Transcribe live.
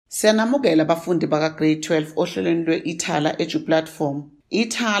Siyanamukela abafundi baka grade 12 ohlelweni lwe-Ithala Edu Platform.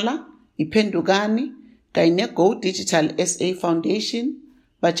 Ithala, iPhendukani kanye neGo Digital SA Foundation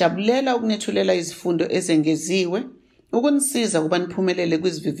bajabulela ukunethulela izifundo ezengeziwe ukunisiza kuba niphumelele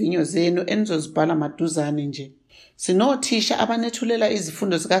kwizivivinyo zenu enizozibhala maduzane nje. Sinothisha abanethulela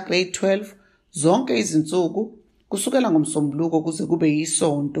izifundo zika grade 12 zonke izinsuku kusukela ngoMsombuluko kuze kube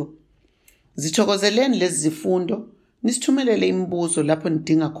yiSonto. Zithokozeleni lezi zifundo. Nisithumelele imibuzo lapho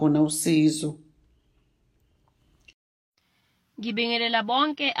nidinga khona usizo. Ngibingelela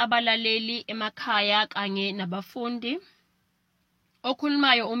bonke abalaleli emakhaya kanye nabafundi.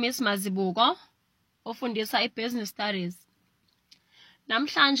 Okhulumayo uMiss Mazibuko ofundisa iBusiness Studies.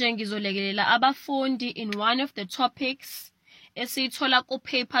 Namhlanje ngizolekelela abafundi in one of the topics esiyithola ku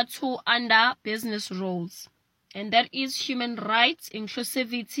paper 2 under business roles, and that is human rights,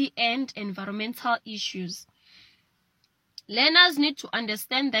 inclusivity and environmental issues. Learners need to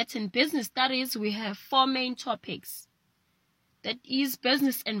understand that in business studies, we have 4 main topics. That is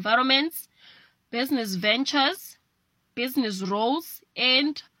business environments, business ventures, business roles,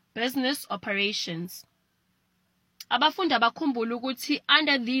 and business operations. Abafundi abakhumbula ukuthi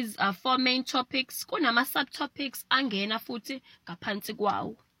under these 4 main topics, kunama subtopics angena futhi ngaphansi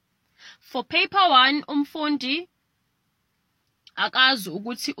kwawo. For paper 1, umfundi akazi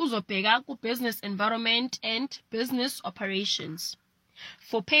ukuthi uzobheka ku business environment and business operations.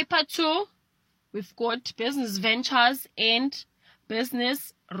 For paper 2, we've got business ventures and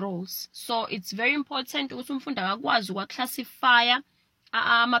business roles. So it's very important ukuthi umfundi akwazi ukwa-classifya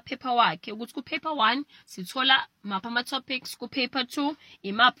ama-paper wakhe ukuthi ku paper 1 sithola maphi ama-topics, ku paper 2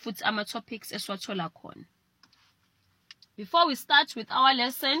 imaphi futhi ama-topics esiwathola khona. Before we start with our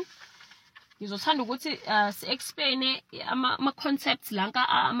lesson, ngizothanda ukuthi si-explain ama-concepts lanka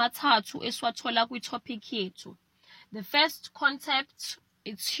amathathu esiwathola kwi-topic yethu. The first concept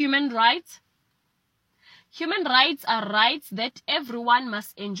is human rights. Human rights are rights that everyone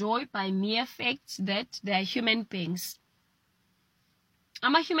must enjoy by mere fact that they are human beings.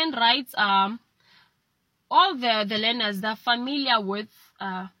 Human rights are all the learners that are familiar with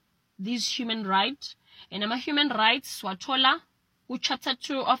these human rights, and human rights swathola chapter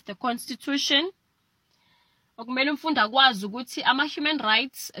 2 of the Constitution. Okumele umfundi akwazi ukuthi human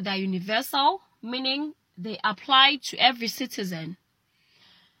rights, they are universal, meaning they apply to every citizen.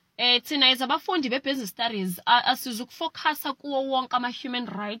 Thina as abafundi be-business studies asizukufocasa kuwo wonke human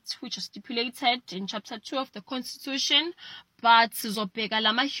rights which are stipulated in chapter 2 of the Constitution, but sizobheka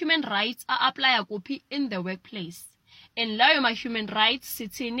lama human rights apply kuphi in the workplace. And layo human rights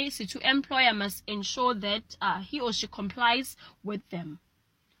sithini sithi employer must ensure that he or she complies with them.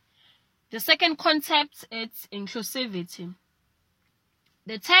 The second concept is inclusivity.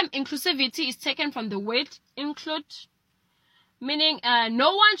 The term inclusivity is taken from the word include, meaning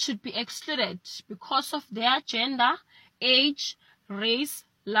no one should be excluded because of their gender, age, race,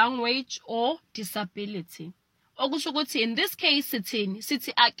 language, or disability. Okusho ukuthi in this case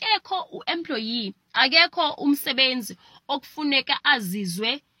sithi akekho u-employee, akekho umsebenzi okufuneka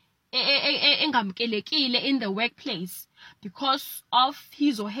azizwe engamkelekile in the workplace because of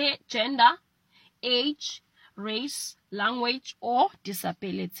his or her gender, age, race, language, or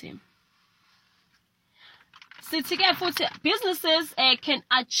disability. Sithi ke futhi businesses can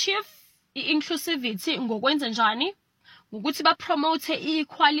achieve inclusivity ngokwenza njani? Ngokuthi ba-promote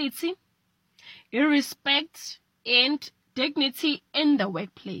equality, respect, and dignity in the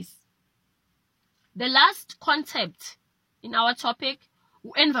workplace. The last concept in our topic,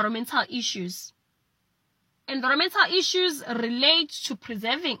 environmental issues. Environmental issues relate to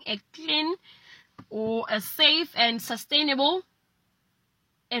preserving a clean or a safe and sustainable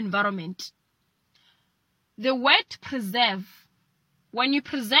environment. The word preserve, when you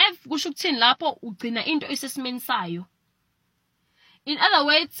preserve, kusho ukuthini lapho ugcina into isesimeni sayo. In other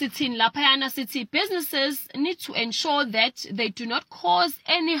words, businesses need to ensure that they do not cause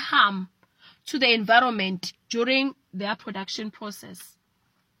any harm to the environment during their production process.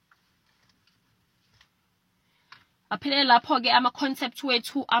 Aphele lapho ke ama-concept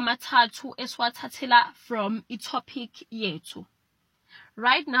wethu amathathu esiwathathela from i-topic yethu.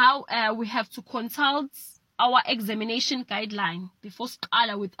 Right now, we have to consult our examination guideline before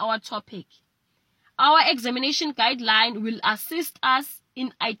siqala with our topic. Our examination guideline will assist us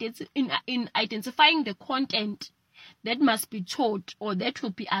in identifying the content that must be taught or that will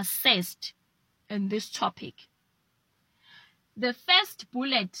be assessed in this topic. The first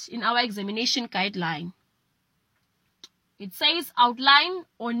bullet in our examination guideline, it says outline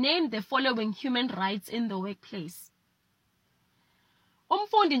or name the following human rights in the workplace.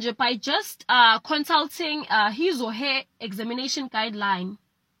 Umfundi nje by just consulting his or her examination guideline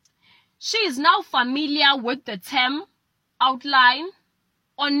She is now familiar with the term, outline,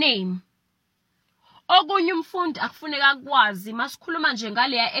 or name. Okunye umfundi akufuneka kwazi masikhuluma nje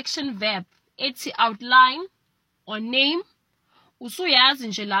ngaleya action verb ethi outline or name. Usuyazi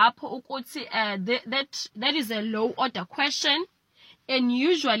nje lapho ukuthi that is a low order question, and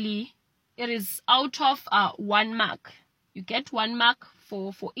usually it is out of 1 mark. You get 1 mark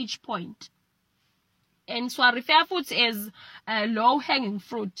for each point. And so I refer to as low hanging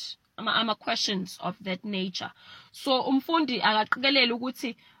fruit, ama questions of that nature. So umfundi akaqikelele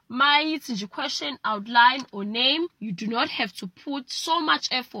ukuthi mayithi nje question, outline or name, you do not have to put so much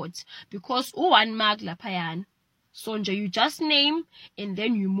effort because 1 mark laphayana. So nje you just name and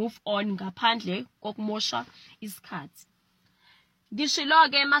then you move on ngaphandle kokumosha isikhathi.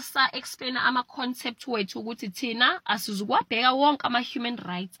 Ngisho-ke masa explain ama concept wethu ukuthi thina asizukwabheka wonke ama human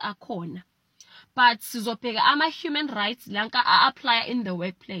rights akhona, but sizobheka ama human rights lanka apply in the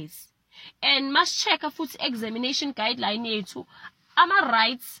workplace. And must check futhi examination guideline yethu ama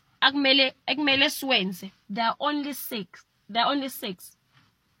rights akumele siwenze. There are only 6.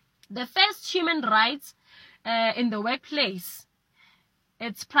 The first human rights in the workplace,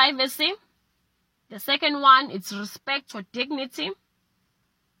 it's privacy. The second one, it's respect or dignity.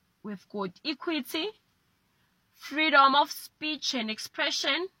 We've got equity, freedom of speech and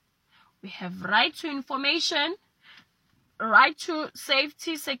expression. We have right to information, right to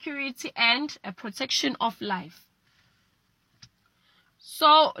safety, security, and a protection of life.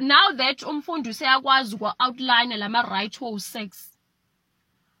 So now that umfundi useyakwazi outline lama right wo 6.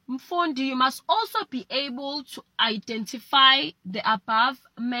 Mfundi, you must also be able to identify the above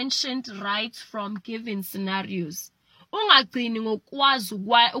mentioned rights from given scenarios. Ungagcini ngokwazi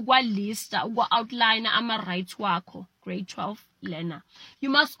ukwalista ukwa-outline ama-rights wakho, grade 12 learner. You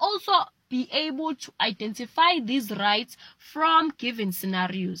must also be able to identify these rights from given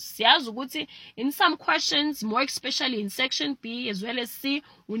scenarios. Siyazi ukuthi in some questions, more especially in section B as well as C,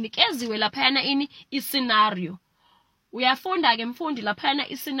 unikeziwe laphayana ini i-scenario. Uyafunda ke mfundi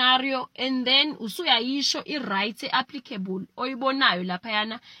laphayana i-scenario, and then usuyayisho i-right applicable oyibonayo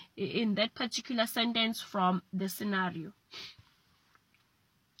laphayana in that particular sentence from the scenario.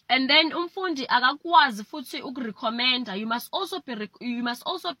 And then umfundi akakwazi futhi ukurecommenda. You must also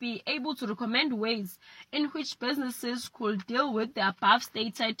be able to recommend ways in which businesses could deal with the above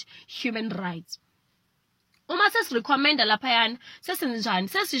stated human rights. Uma sesirecommenda laphayana sesinjani,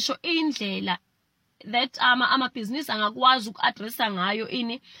 sesisho indlela that ama-business angakwazi uku-addressa ngayo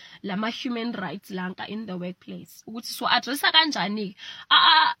ini lama human rights lanka in the workplace. Ukuthi so addressa kanjani?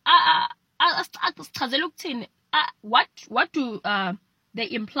 Sichazela ukuthini? What do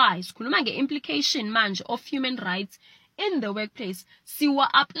they imply? Sikhuluma nge-implication manje of human rights in the workplace. Siwa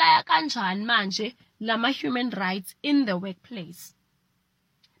apply kanjani manje lama human rights in the workplace?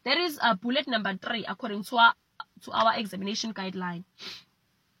 That is bullet number 3 according to our examination guideline.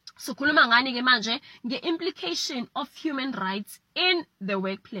 So kuluma ngani ke manje nge-implication of human rights in the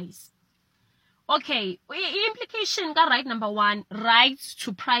workplace. Okay, implication ka right number 1, rights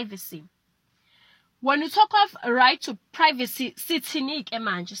to privacy. When you talk of right to privacy, sithini ke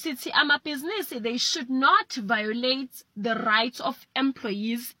manje? Sithi ama-business, they should not violate the rights of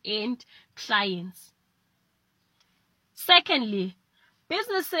employees and clients. Secondly,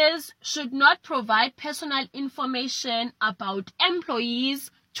 businesses should not provide personal information about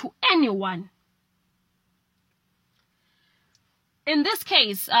employees to anyone. In this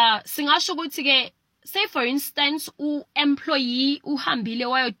case, singasho ukuthi ke, say for instance, employee uhambile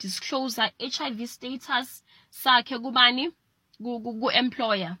wayo disclose HIV status sakhe kubani?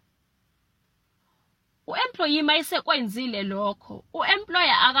 Ku-employer. U-employee mayise kwenzile lokho,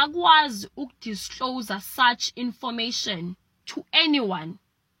 u-employer akakwazi ukudisclose such information to anyone.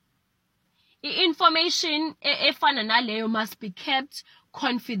 I-information efana naleyo must be kept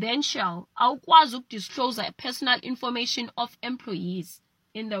confidential. Awukwazi ukudisclose personal information of employees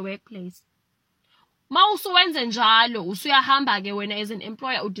in the workplace. Ma usuwenze njalo, usuyahamba ke wena as an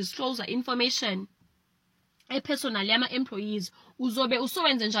employer udisclose information personal yama employees, uzobe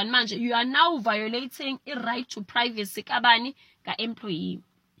usuwenze njani manje? You are now violating a right to privacy kabani ka employee.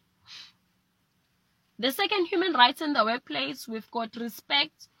 The second human rights in the workplace, we've got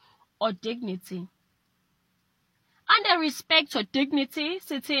respect or dignity. Under respect or dignity,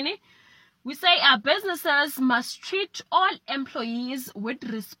 sithini, we say our businesses must treat all employees with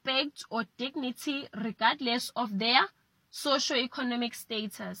respect or dignity regardless of their socio-economic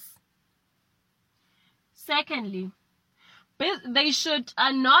status. Secondly, they should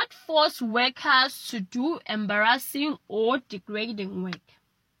not force workers to do embarrassing or degrading work.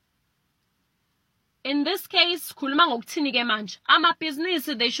 In this case, khuluma ngokuthini ke manje? Ama-business,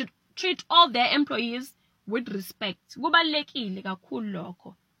 they should treat all their employees with respect. Kubalulekile kakhulu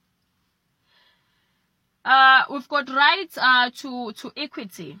lokho. We've got right to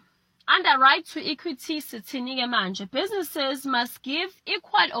equity. Under right to equity, sithinike manje, businesses must give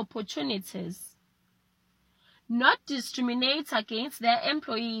equal opportunities, not discriminate against their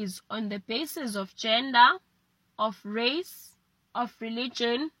employees on the basis of gender, of race, of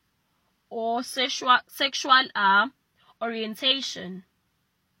religion, or sexual orientation.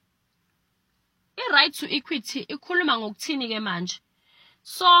 I-right to equity ikhuluma ngokuthini ke manje?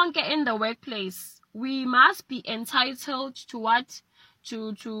 Sonke in the workplace, we must be entitled to what?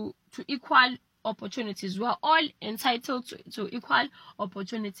 To equal opportunities. We are all entitled to equal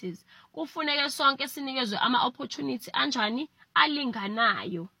opportunities. Kufuneka sonke sinikezwe ama-opportunity anjani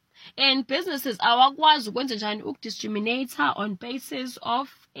alinganayo. And businesses awakwazi ukwenza njani ukudiscriminate on basis of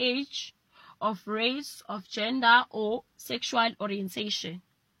age, of race, of gender, or sexual orientation.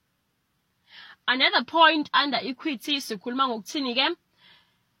 Another point under equity, sikhuluma ngokuthini ke?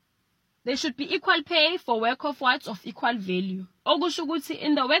 There should be equal pay for work of what? Of equal value. Okusho ukuthi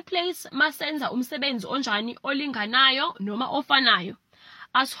in the workplace, masenza umsebenzi onjani olinganayo noma ofanayo,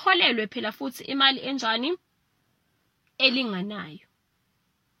 asiholelwe phela futhi imali enjani elinganayo.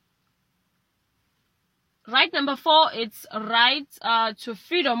 Right number 4, it's right to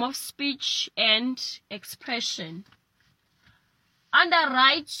freedom of speech and expression. Under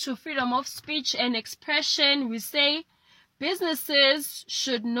right to freedom of speech and expression, we say businesses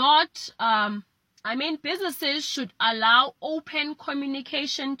should not, businesses should allow open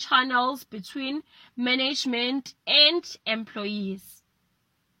communication channels between management and employees.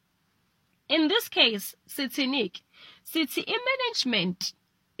 In this case, City management,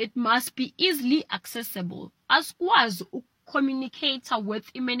 it must be easily accessible. Asikwazi communicate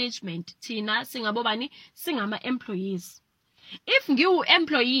with management thina singabobani singama employees. If ngiwu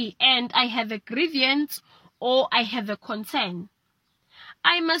employee and I have a grievance or I have a concern,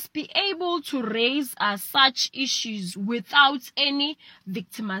 I must be able to raise such issues without any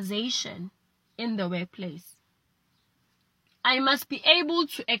victimization in the workplace. I must be able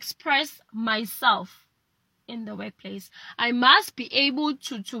to express myself in the workplace. I must be able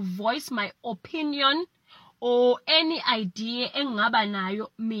to voice my opinion or any idea engaba nayo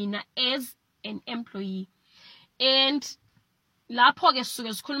mina as an employee. And lapho ke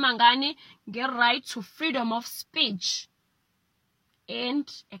sisuke sikhuluma ngani nge-right to freedom of speech and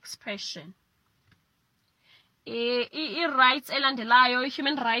expression. I-rights elandelayo,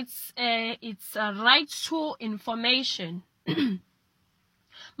 human rights, it's a right to information.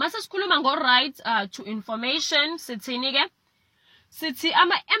 Mase sikhuluma ngo-right to information, sithini ke? Sithi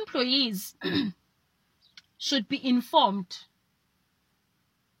ama-employees should be informed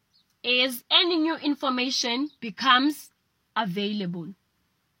as any new information becomes available.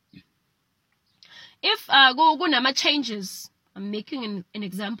 If kunama changes, I'm making an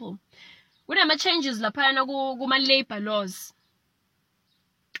example. Kunama changes laphana kuma labor laws.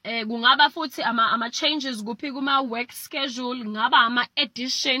 Kungaba futhi ama changes kuphi kuma work schedule, ngaba ama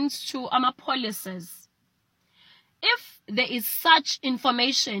additions to ama policies. If there is such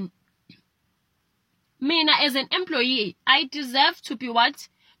information, mina as an employee, I deserve to be what?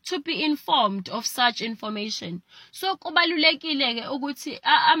 To be informed of such information. So kubalulekile ke ukuthi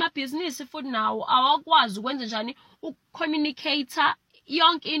amabhizinisi futhi nawo awakwazi ukwenza njani ucommunicate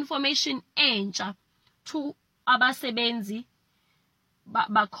yonke information entsha to abasebenzi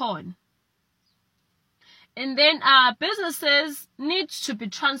bakhona. And then businesses need to be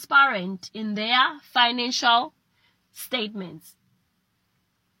transparent in their financial statements.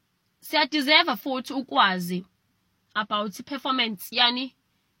 Siyadeserve futhi ukwazi about performance yani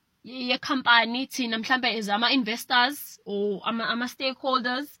ye company thina mhlambe as ama investors or ama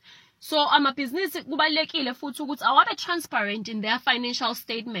stakeholders. So amabhizinisi kubalekile futhi ukuthi awabe transparent in their financial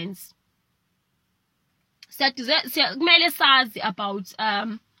statements. Kumele sazi about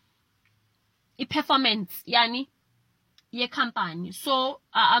i-performance yani ye company. So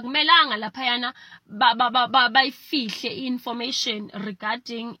akumelanga laphayana bayifihle information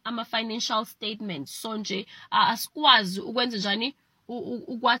regarding ama financial statements. So nje asikwazi ukwenza njani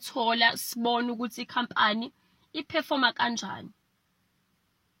ukwathola sibone ukuthi i-company iperforma kanjani.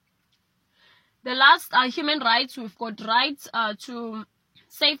 The last human rights, we've got rights to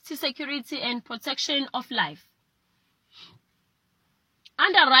safety, security, and protection of life.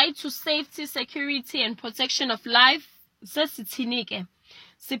 Under right to safety, security, and protection of life, sesithini ke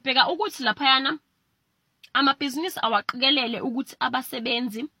sibheka ukuthi laphayana amabhizinisi awaqikelele ukuthi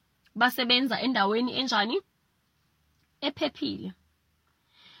abasebenzi basebenza endaweni enjani ephephile.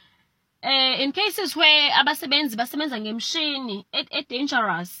 In cases where abasebenzi basebenza ngemshini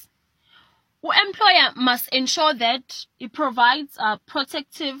dangerous, Employer must ensure that it provides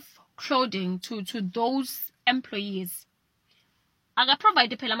protective clothing to those employees.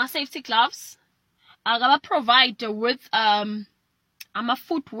 Provide phela safety gloves, provide with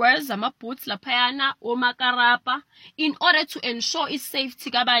footwears, boots laphayana, makarapa, in order to ensure its safety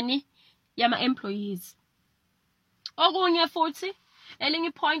kabani yama employees. Okunye futhi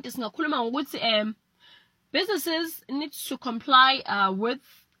elinye point singakhuluma ngokuthi businesses need to comply with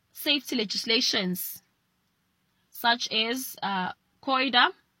safety legislations such as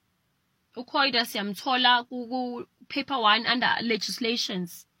COIDA. UCOIDA siyamthola ku paper 1 under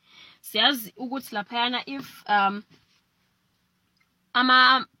legislations. Siyazi ukuthi laphayana if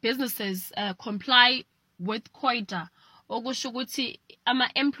ama businesses comply with COIDA, okusho ukuthi ama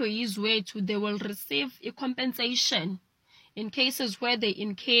employees wethu they will receive a compensation in cases where they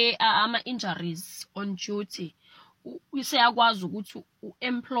incur ama injuries on duty. Useyakwazi ukuthi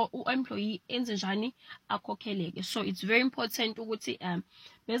employee enze njani akhokheleke. So it's very important ukuthi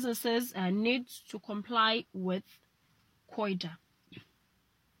businesses need to comply with COIDA.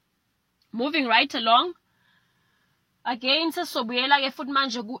 Moving right along, again sesobuyela ke futhi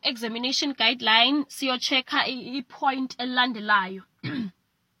manje ku examination guideline siyo checka I point elandelayo.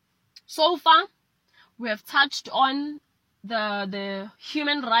 So far we have touched on the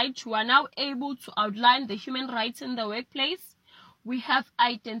human rights. We are now able to outline the human rights in the workplace. We have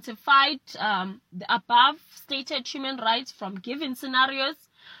identified the above stated human rights from given scenarios.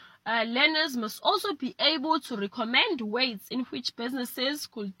 Learners must also be able to recommend ways in which businesses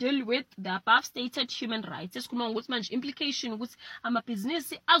could deal with the above stated human rights. Esikhuluma ukuthi manje implication ukuthi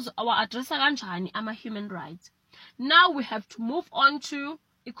amabhizinisi addressa kanjani ama human rights. Now we have to move on to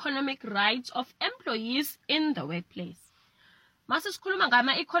economic rights of employees in the workplace. Mase sikhuluma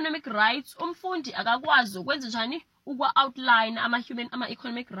ngama economic rights, umfundi akakwazi ukwenza njani outline ama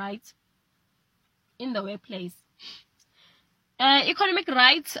economic rights in the workplace. Economic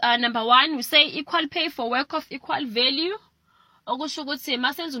rights, number 1, we say equal pay for work of equal value. Okusho ukuthi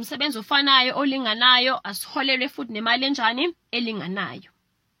masenza umsebenzi ofanayo olinganayo asiholelwe futhi nemali enjani elinganayo.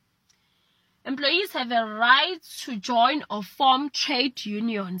 Employees have a right to join or form trade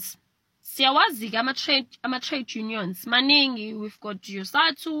unions. Siyawazi ama trade unions maningi. We've got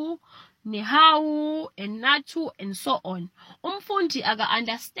USATU, NEHAWU, ENATU, and so on. Umfundi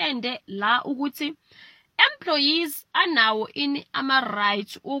understand la ukuthi employees anawo ini ama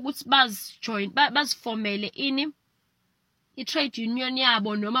rights ukuthi bazifomele ini I-trade union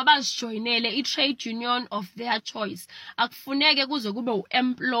yabo noma bazijoinele I-trade union of their choice. Akufuneke kuze kube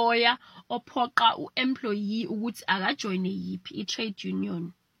u-employer ophoqa u-employee ukuthi akajoine yipi I-trade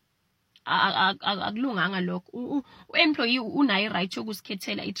union. Akulunganga lokho. U-employee unayo right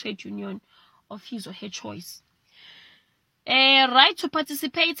yokuzikhethela I-trade union of his or her choice. Right to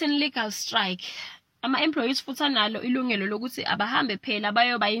participate in legal strike. Ama-employees futhi analo ilungelo lokuthi abahambe phela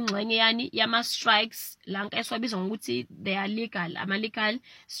bayoba yingxenye yani yama-strikes lanka esiwabiza ngokuthi they are legal, ama-legal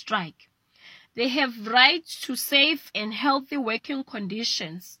strike. They have rights to safe and healthy working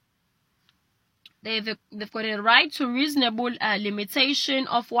conditions. They've got a right to reasonable limitation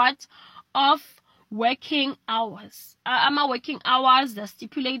of what? Of working hours. Working hours are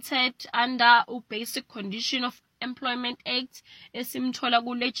stipulated under a basic condition of Employment Act, esimthola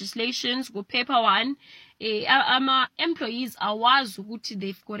ku legislations ku paper 1. Ama employees awazi ukuthi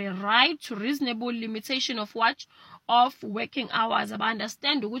they've got a right to reasonable limitation of what? Of working hours. Aba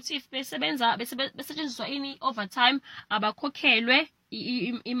understand ukuthi if besetshenziswa ini overtime abakhokhelwe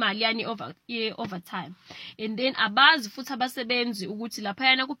imali yani overtime. And then abazi futhi abasebenzi ukuthi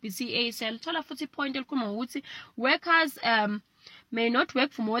laphayana ku BCA siyalithola futhi point elikhuluma ukuthi workers may not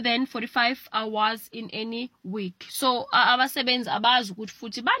work for more than 45 hours in any week. So abasebenzi abazi ukuthi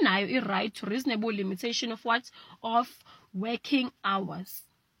futhi banayo I-right to reasonable limitation of what? Of working hours.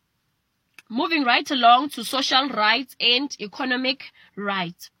 Moving right along to social rights and economic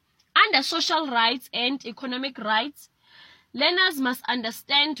rights. Under social rights and economic rights, learners must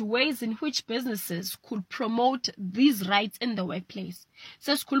understand ways in which businesses could promote these rights in the workplace.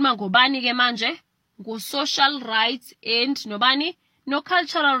 Sesikhuluma ngobani ke manje? Go social rights and nobani no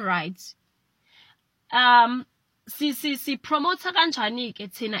cultural rights. Si promote kanjani ke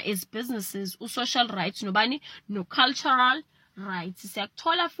thina as businesses social rights nobani no cultural rights.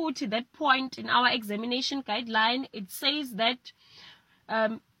 Siyakuthola futhi that point in our examination guideline. It says that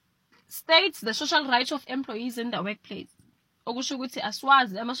states the social rights of employees in the workplace. Okusho ukuthi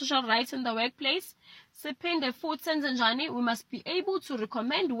aswazi ama social rights in the workplace. Siphinde futhi senze njani? We must be able to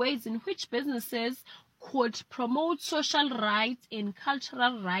recommend ways in which businesses could promote social rights and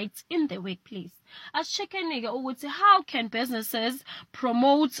cultural rights in the workplace. As-check-ke ukuthi how can businesses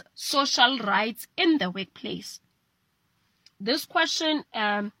promote social rights in the workplace? This question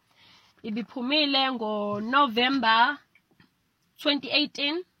ibiphumile ngo-November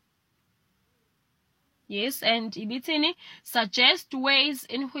 2018. Yes, and ibithini suggest ways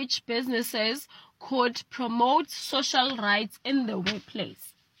in which businesses could promote social rights in the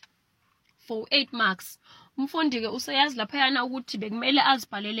workplace. For 8 marks. Umfundi ke useyazi laphayana ukuthi bekumele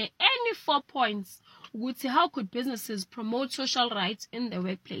azibhalele any 4 points ukuthi how could businesses promote social rights in the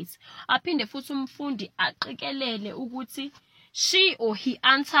workplace. Aphinde futhi umfundi aqikelele ukuthi she or he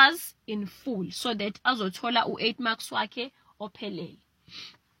answers in full so that azothola u8 marks wakhe ophelele.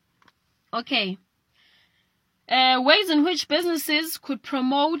 Okay. Ways in which businesses could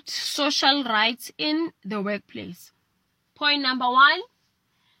promote social rights in the workplace. Point number 1.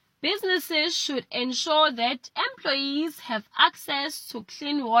 Businesses should ensure that employees have access to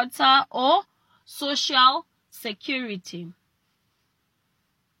clean water or social security.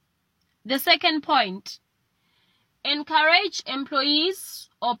 The second point. Encourage employees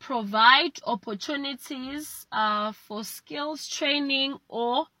or provide opportunities for skills training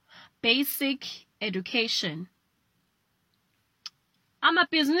or basic education.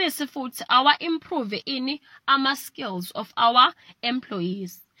 Ama-business futhi improve ama-skills of our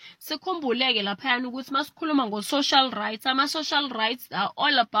employees. Sikhumbuleke laphayana ukuthi masikhuluma ngo-social rights, ama-social rights are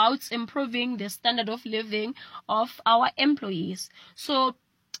all about improving the standard of living of our employees. So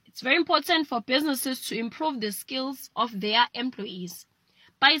it's very important for businesses to improve the skills of their employees.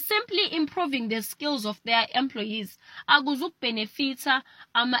 By simply improving the skills of their employees, akuzukbenefita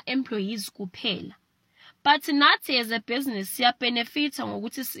ama-employees kuphela. But nathi as a business, siyabenefita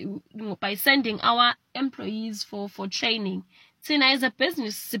ngokuthi by sending our employees for training. Thina as a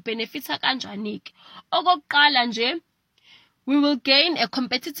business, sibenefita kanjani? Okokuqala nje, we will gain a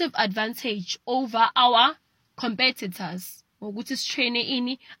competitive advantage over our competitors. Ngokuthi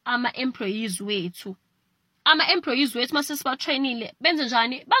sitraine ama-employees wethu. Ama-employees wethu mase sibatrainile benze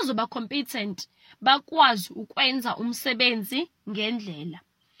njani? Bazoba competent, bakwazi ukwenza umsebenzi ngendlela.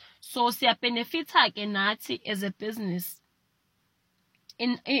 So siyabenefita ke nathi as a business.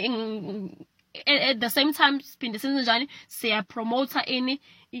 At the same time, siphinde senze njani? Siyapromota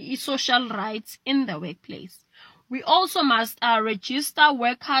social rights in the workplace. We also must register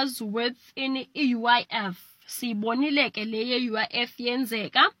workers with UIF. Sibonile ke le UIF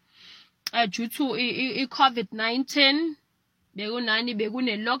yenzeka due to COVID-19,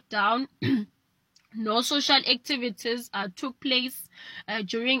 bekune lockdown. No social activities took place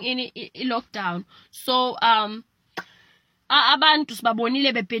during lockdown. So abantu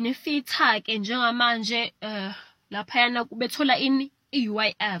sibabonile bebenefita ke njengamanje laphayana bethola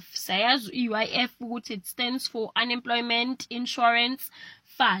UIF. Sayazi UIF ukuthi it stands for Unemployment Insurance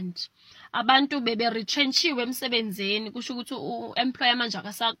Fund. Abantu retrenchiwe emsebenzini kusho ukuthi u-employer manje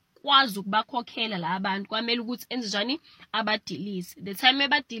akasakwazi ukubakhokhela la abantu, kwamele ukuthi enze njani? Abadilize. The time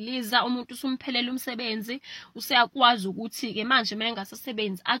ebadiliza umuntu usumphelele umsebenzi, useyakwazi ukuthi ke manje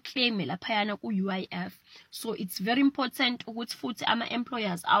mayengasasebenzi aclaim laphayana ku-UIF. So it's very important ukuthi futhi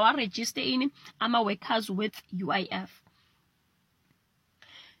ama-employers awaregister ama-workers with UIF.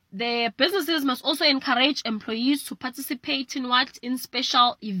 The businesses must also encourage employees to participate in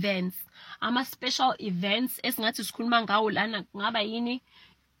special events. Ama-special events esingathi sikhuluma ngawo lana kungaba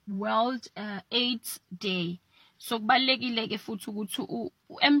World AIDS Day. So kubalekile ke futhi ukuthi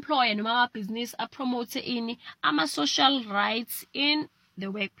u-employer noma ama-business apromote ama-social rights in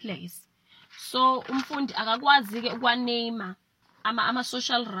the workplace. So umfundi akakwazi ke ukwaname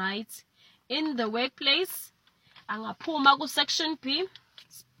ama-social rights in the workplace. Angaphuma ku-section B.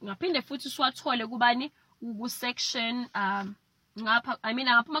 Ngaphinde futhi siwathole kubani ku-section ngapha,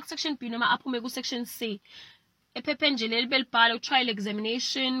 angaphuma ku-section B noma aphume ku-section C. Ephepheni nje leli belibhala trial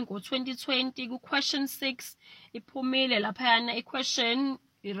examination ngo-2020 ku-question 6 iphumile laphayana i-question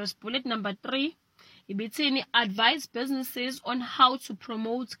bullet number 3 ibithini advise businesses on how to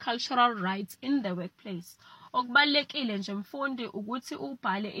promote cultural rights in the workplace. Okubalekile nje mfundi ukuthi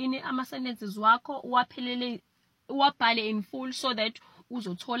ubhale ama-sentences wakho uwabhale in full so that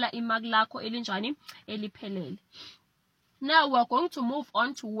uzothola imark lakho elinjani eliphelele. Now we're going to move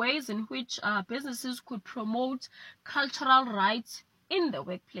on to ways in which businesses could promote cultural rights in the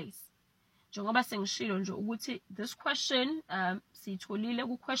workplace. Njengoba sengishilo nje ukuthi this question siyitholile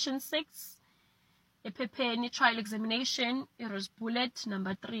ku question 6 ephepheni trial examination bullet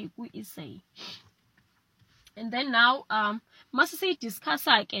number 3 ku-essay. And then now mase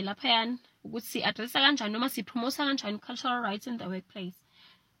siyidiscussa ke laphayana ukuthi si-addressa kanjani noma si-promote kanjani cultural rights in the workplace.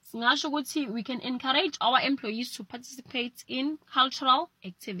 Singasho ukuthi we can encourage our employees to participate in cultural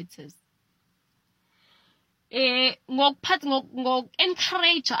activities. Encourage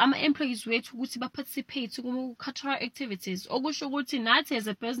ama-employees wethu ukuthi participate in cultural activities. Okusho ukuthi nathi as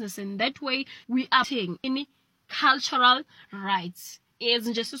a business, in that way we are taking in cultural rights.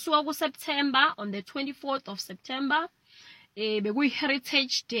 Nje sisuka ku-September, on the 24th of September,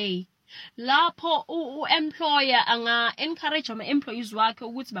 bekuyi-Heritage Day. Lapho u-employer anga-encourage ama-employees wakhe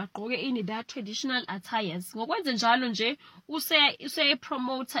ukuthi bagqoke their traditional attires. Ngokwenze njalo nje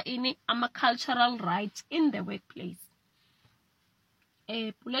usepromoter ama-cultural rights in the workplace.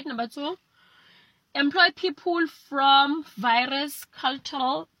 Bullet number 2, employ people from various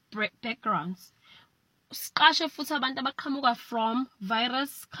cultural backgrounds. Siqashe futhi abantu abaqhamuka from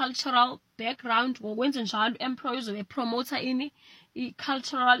various cultural background. Ngokwenze njalo employees promoter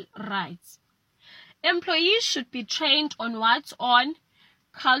cultural rights. Employees should be trained on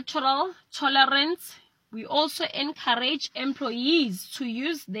cultural tolerance. We also encourage employees to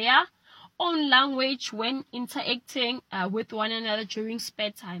use their own language when interacting with one another during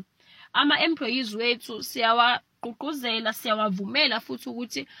spare time. Ama-employees wethu siyawagqugquzela, siyawavumela futhi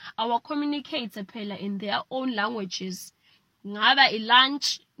ukuthi communicate phela in their own languages. Ngaba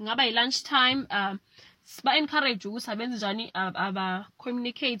i-lunch time, siba encourage ukuthi abenze njani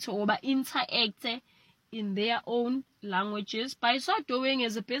communicate or interact in their own languages. By so doing,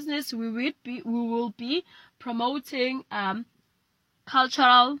 as a business, we will be promoting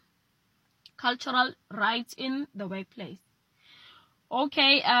cultural rights in the workplace.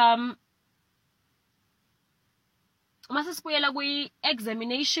 Okay, masisibuyela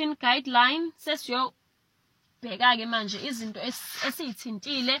kwi-examination guideline, sesiyobheka-ke manje izinto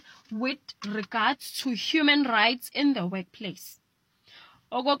esiyithintile with regards to human rights in the workplace.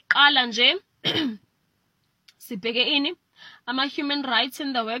 Okokuqala nje sibheke ama-human rights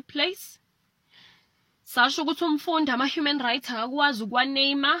in the workplace. Sasho ukuthi umfundi ama-human rights akakwazi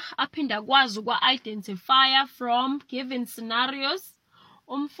ukwaname, aphinde akwazi ukwa-identify from given scenarios.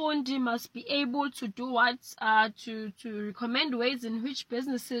 Umfundi must be able to do to recommend ways in which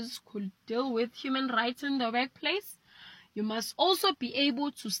businesses could deal with human rights in the workplace. You must also be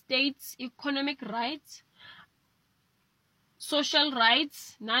able to state economic rights, social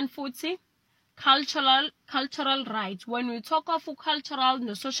rights, non-futhi, cultural rights. When we talk of cultural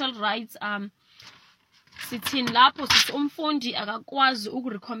and social rights, sithini lapho sithi umfundi akakwazi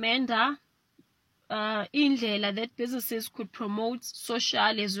ukurecommenda indlela that businesses could promote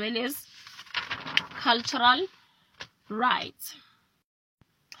social as well as cultural rights.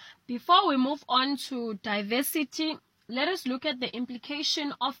 Before we move on to diversity, let us look at the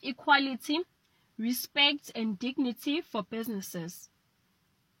implication of equality, respect, and dignity for businesses.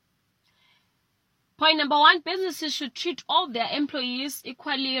 Point number 1, businesses should treat all their employees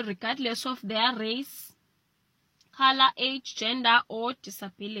equally regardless of their race, color, age, gender, or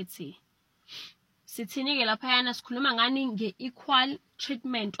disability. Sithini-ke laphayana sikhuluma ngani nge-equal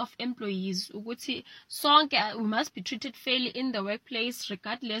treatment of employees, ukuthi sonke we must be treated fairly in the workplace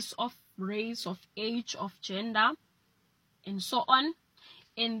regardless of race, of age, of gender, and so on.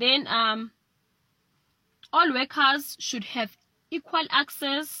 And then all workers should have equal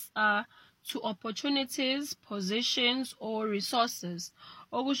access to opportunities, positions, or resources.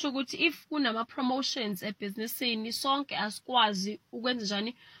 Okusho ukuthi if kunama promotions ebhizinisini, sonke asikwazi ukwenza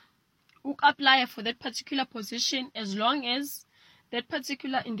njani apply for that particular position, as long as that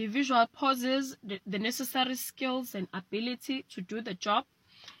particular individual possesses the necessary skills and ability to do the job.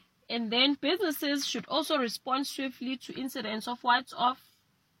 And then businesses should also respond swiftly to incidents of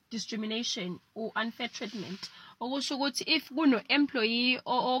discrimination or unfair treatment. Okusho ukuthi if kuno employee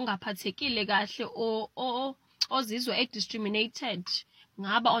ongaphathekile kahle or ozizwa discriminated,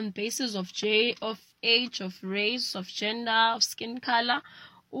 ngaba on basis of age, of race, of gender, of skin color,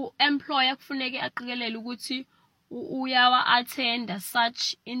 employer kufuneke aqikelele ukuthi uyawa attend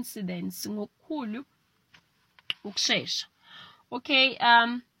such incidents ngokukhulu ukushesha. Okay,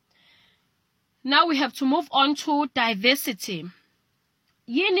 now we have to move on to diversity.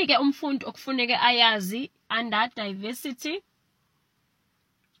 Yini ke umfundi okufuneke ayazi under diversity?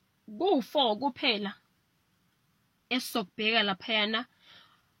 Ku-4 kuphela esizokubheka laphayana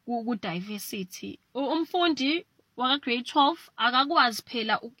ku-diversity. Umfundi grade 12 akakwazi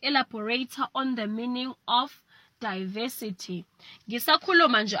phela elaborate on the meaning of diversity.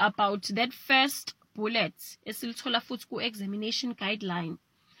 Ngisakhuluma nje about that first bullet esilithola futhi ku-examination guideline.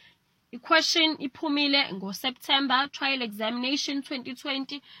 I-question iphumile ngo-September trial examination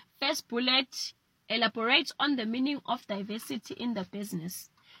 2020. First bullet, elaborate on the meaning of diversity in the business.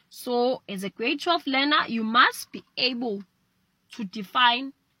 So as a grade 12 learner, you must be able to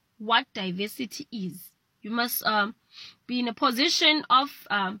define what diversity is. You must be in a position of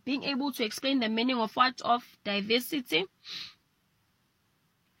being able to explain the meaning of diversity.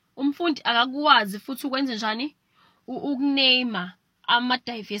 Umfundi akakwazi futhi ukwenza njani ukuname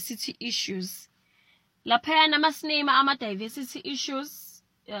ama-diversity issues. Laphayana masiname ama-diversity issues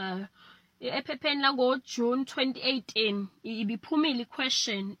ephepheni lango-June 2018 ibiphumile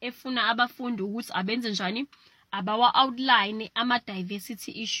i-question efuna abafundi ukuthi abenze njani abawa-outline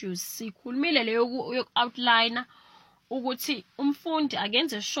ama-diversity issues. Sikhulumile leyo yoku-outline ukuthi umfundi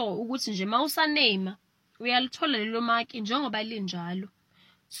akenze sure ukuthi nje mawusaname uyalithola lelo maki njengoba linjalo.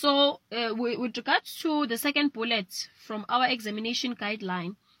 So with regards to the second bullet from our examination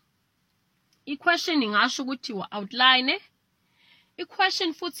guideline, i-question ingasho ukuthi wa-outline,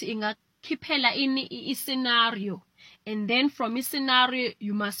 i-question futhi ingakhiphela i-scenario, and then from a scenario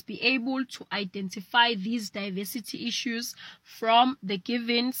you must be able to identify these diversity issues from the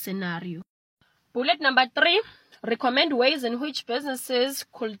given scenario. Bullet number 3, recommend ways in which businesses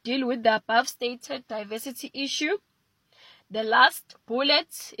could deal with the above stated diversity issue. The last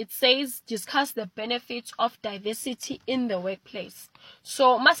bullet, it says discuss the benefits of diversity in the workplace.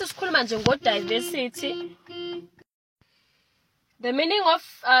 So masisikhuluma nje ngo-diversity, the meaning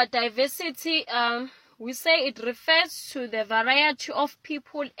of diversity, we say it refers to the variety of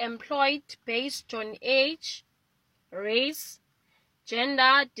people employed based on age, race,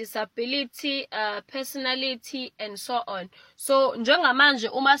 gender, disability, personality, and so on. So njengamanje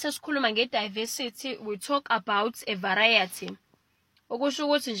uma sesikhuluma nge-diversity, we talk about a variety. Okusho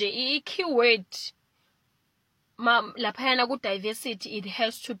ukuthi nje i-keyword laphayana ku-diversity, it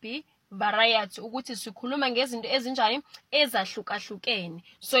has to be variety, ukuthi sikhuluma ngezinto ezinjani ezahlukahlukene.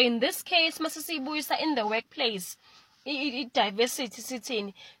 So in this case masisibuyisa in the workplace, i-diversity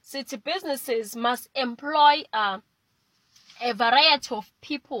sithini? Sithi businesses must employ a variety of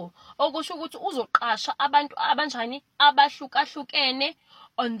people. Okusho ukuthi uzoqasha abantu abanjani abahlukahlukene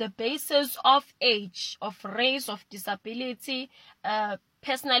on the basis of age, of race, of disability,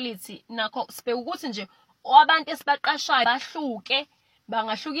 personality. Nakho sibheka ukuthi nje abantu esibaqashayo bahluke,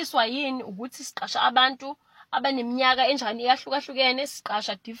 bangahlukiswa yini ukuthi siqasha abantu abaneminyaka enjani eyahlukahlukene,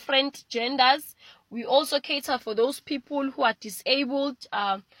 siqasha different genders. We also cater for those people who are disabled,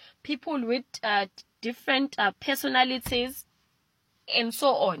 people with different personalities, and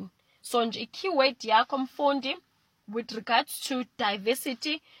so on. So nje keyword yakho mfundi with regards to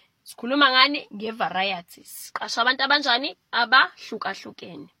diversity, sikhuluma ngani nge-varieties. Qasha abantu abanjani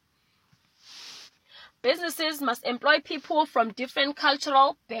abahlukahlukene. Businesses must employ people from different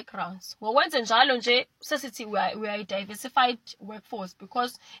cultural backgrounds. Ngokwenze njalo nje sesithi we are a diversified workforce,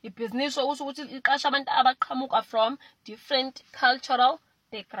 because ibhizinisi okusho ukuthi iqasha abantu abaqhamuka from different cultural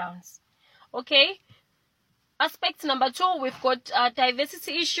backgrounds. Okay? Aspect number 2, we've got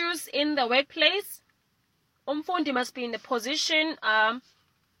diversity issues in the workplace. Umfundi must be in the position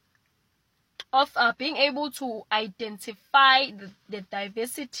of being able to identify the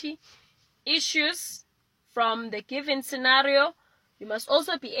diversity issues from the given scenario. You must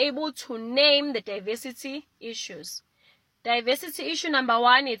also be able to name the diversity issues. Diversity issue number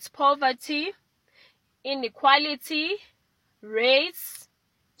 1, it's poverty, inequality, race,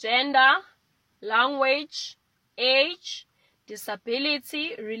 gender, language, age,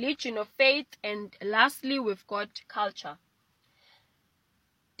 disability, religion or faith, and lastly we've got culture.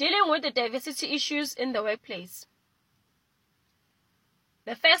 Dealing with the diversity issues in the workplace.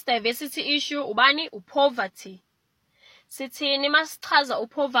 The first diversity issue ubani poverty. Sithini masichaza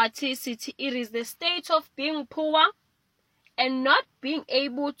poverty? Sithi it is the state of being poor and not being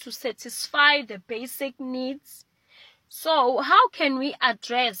able to satisfy the basic needs. So how can we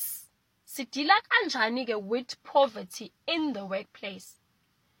address sidila kanjani ke with poverty in the workplace?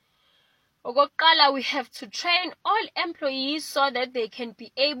 Okokuqala, we have to train all employees so that they can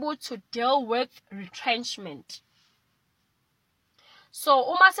be able to deal with retrenchment. So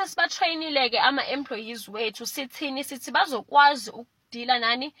uma sesibatrainile ke ama-employees wethu sithini? Sithi bazokwazi ukudila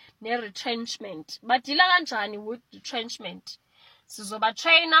nani ne-retrenchment. Badila kanjani with retrenchment?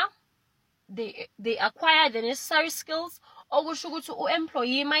 Sizobatraina, they acquire the necessary skills. Okusho ukuthi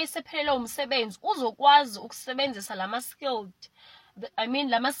u-employee mayisephelele umsebenzi uzokwazi ukusebenzisa lama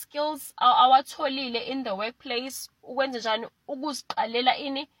skills awatholile in the workplace ukwenza njani ukuziqalela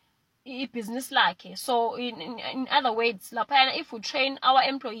i-business lakhe. So in other words, lapha if we train our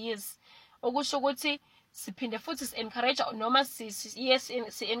employees, okusho ukuthi siphinde futhi si-encourage noma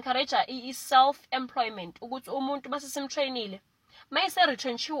si-encourage i-self-employment, ukuthi umuntu base simtrainile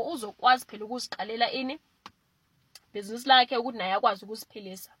mayise-retrenchiwe uzokwazi phela ukuziqalela business lakhe ukuthi naye akwazi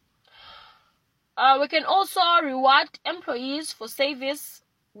ukuziphilisa. We can also reward employees for service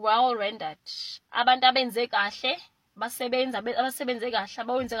well rendered. Abantu abenze kahle abasebenze kahle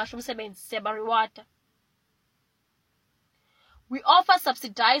abawenze kahle umsebenzi siyaba-rewarda. We offer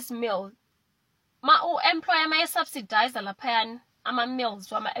subsidized meal. U-employer maye-subsidize laphayana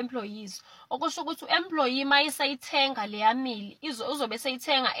ama-meals wama-employees, okusho ukuthi u-employee mayesayithenga leya meal uzobe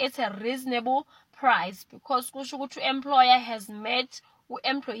seyithenga at a reasonable price, because kusho ukuthi u-employer has met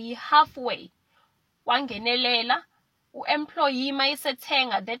u-employee halfway, wangenelela. U-employee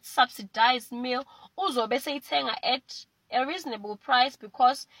mayesethenga that subsidized meal uzobe seyithenga at a reasonable price,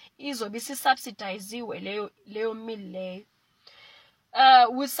 because izobe isisubsidiziwe leyo meal leyo.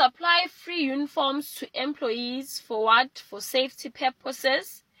 We supply free uniforms to employees for what? For safety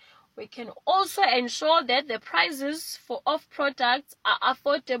purposes. We can also ensure that the prices of products are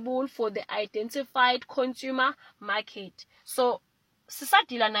affordable for the identified consumer market. So,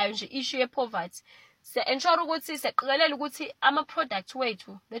 sisadila nayo nje issue ye poverty. Ensure ukuthi siqikelela ukuthi ama products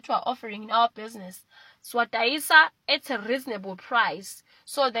wethu that we are offering in our business siwadayisa at a reasonable price,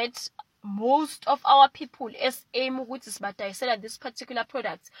 so that most of our people aim ukuthi sibadayisela this particular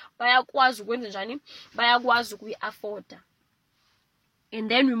product bayakwazi ukwenza njani, bayakwazi ukuyi-afforda. And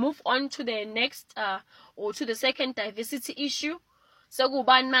then we move on to the next or to the second diversity issue.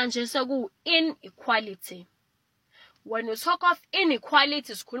 Sekubani manje? Seku-inequality. When we talk of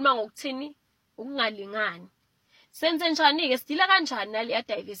inequality sikhuluma ngokuthini? Ukungalingani. Senze njani-ke, sidila kanjani nale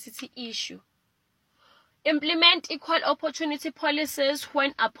diversity issue? Implement equal opportunity policies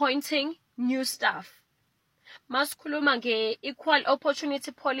when appointing new staff. Masikhuluma nge-equal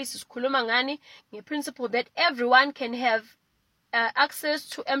opportunity policies, sikhuluma ngani? Nge-principle that everyone can have access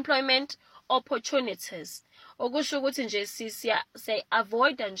to employment opportunities. Okusho ukuthi nje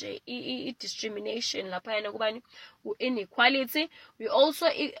siya-avoida nje i-discrimination laphayana kubani? Inequality. We also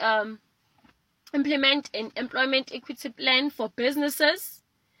implement an employment equity plan for businesses.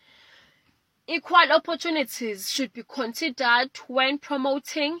 Equal opportunities should be considered when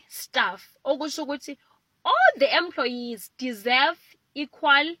promoting staff. Okusho ukuthi all the employees deserve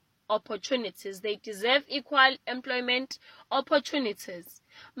equal opportunities. They deserve equal employment opportunities.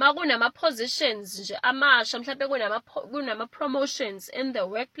 Makunama positions nje amasha, mhlawumbe kunama promotions in the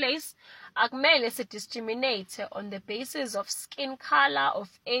workplace, akumele se discriminate on the basis of skin color,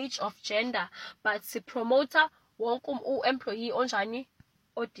 of age, of gender, but si promote wonke u-employee onjani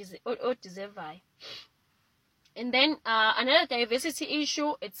deserve. And then another diversity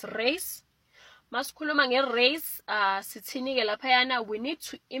issue, it's race. Masikhuluma nge-race, sithini-ke laphayana, we need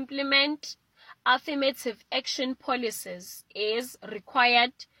to implement affirmative action policies as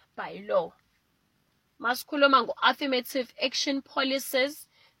required by law. Masikhuluma ngo-affirmative action policies,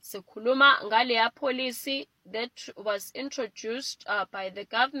 sikhuluma ngaleya policy that was introduced by the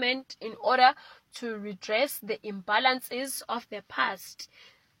government in order to redress the imbalances of the past.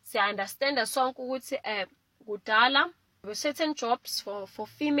 Siya understand sonke ukuthi kudala with certain jobs for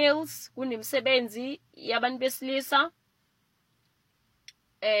females kunemisebenzi yabantu besilisa,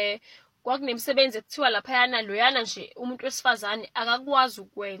 kwakunemisebenzi ekuthiwa laphayana loyana nje umuntu wesifazane akakwazi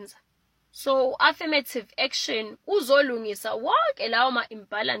ukwenza. So affirmative action uzolungisa wonke lawo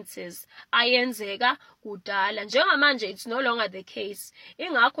ma-imbalances ayenzeka kudala. Njengamanje it's no longer the case.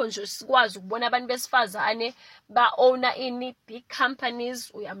 Ingakho nje sikwazi ukubona abantu besifazane ba-owner ini big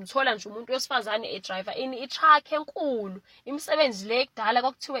companies. Uyamthola nje umuntu wesifazane e-driver ini i-truck enkulu. Imisebenzi le kudala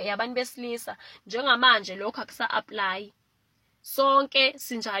kwakuthiwa yabantu besilisa. Njengamanje lokho akusa-apply. Sonke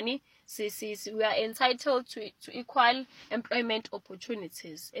sinjani? We are entitled to equal employment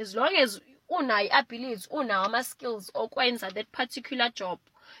opportunities. As long as unayo abilities, unayo ama-skills okwenza that particular job,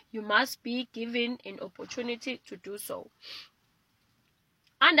 you must be given an opportunity to do so.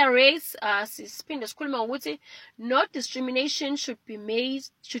 Under race, siphinde sikhuluma ngokuthi no discrimination should be made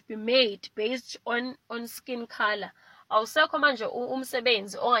based on skin color. Awusekho manje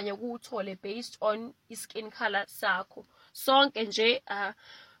umsebenzi onganye kuwuthole based on skin color sakho. Sonke nje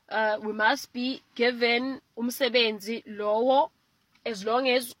we must be given umsebenzi lowo as long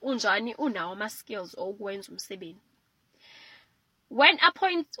as unjani unawo ama-skills okwenza umsebenzi. When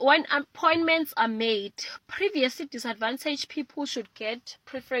appointments are made, previously disadvantaged people should get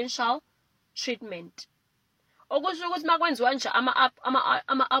preferential treatment. Okusho ukuthi makwenziwa nje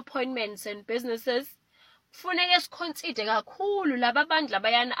ama-appointments and businesses, kufuneka siconsider kakhulu laba bantu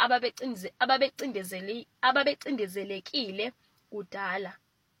labayana ababecindezelekile kudala.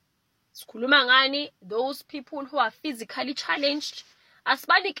 Sikhuluma ngani? Those people who are physically challenged.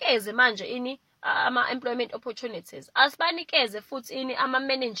 Asibanikeze manje ini ama-employment opportunities. Asibanikeze futhi ini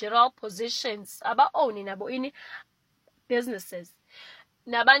ama-managerial positions. Aba-own nabo ini businesses.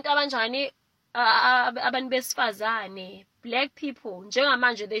 Nabantu abanjani? Abantu besifazane, black people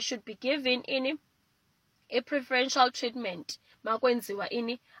njengamanje they should be given a preferential treatment makwenziwa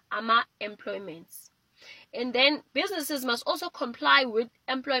ama-employments. And then businesses must also comply with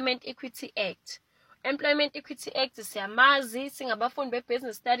Employment Equity Act. Employment Equity Act siyamazi singabafundi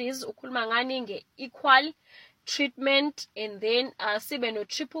be-business studies ukhuluma ngani nge-equal treatment, and then sibe no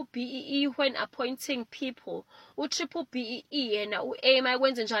triple BEE when appointing people. Triple BEE yena u-aim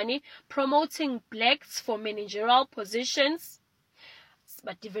ayikwenze njani, promoting blacks for managerial positions,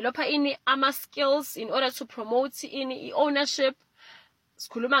 but developer ama-skills in order to promote ownership.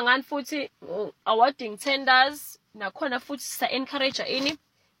 Sikhuluma ngani futhi awarding tenders, nakhona futhi sa-encourage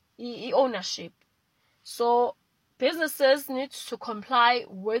ownership. So businesses need to comply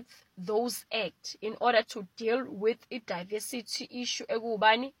with those acts in order to deal with a diversity issue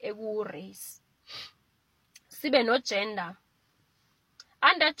race. Sibe no gender.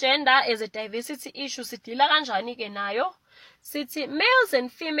 Under gender as a diversity issue sidila kanjani ke nayo? Sithi males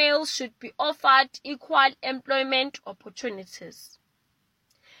and females should be offered equal employment opportunities.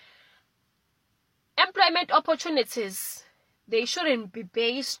 Employment opportunities, they shouldn't be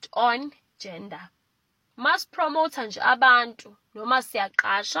based on gender. Must promote nje abantu noma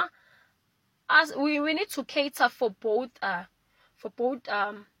siyaqasha, as we need to cater for both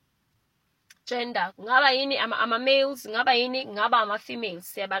gender. Ngaba yini ama males, ngaba ama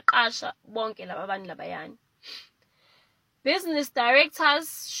females, siyabaqasha bonke laba abantu labayani. Business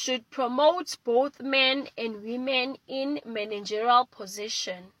directors should promote both men and women in managerial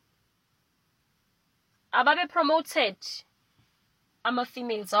position. Ababe promoted ama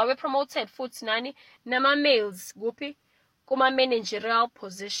females, ababe promoted futhi nani nama males kuphi kuma managerial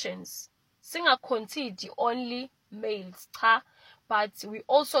positions. Singaconsider only males cha, but we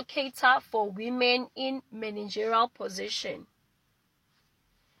also cater for women in managerial position.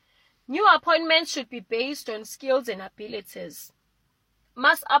 New appointments should be based on skills and abilities.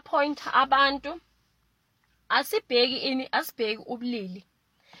 Must appoint abantu asibheki ubulili,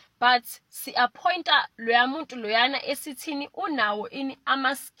 but si-appointa loya muntu loyana esithini unawo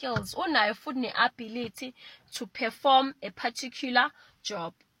ama-skills, unayo futhi ne-ability to perform a particular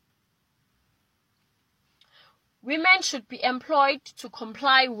job. Women should be employed to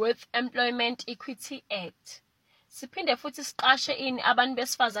comply with Employment Equity Act. Siphinde futhi siqashe abantu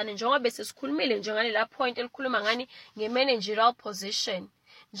besifazane njengoba bese sikhulumile njengalela point elikhuluma ngani nge-managerial position.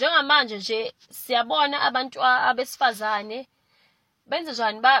 Njengamanje nje siyabona abantu abesifazane benze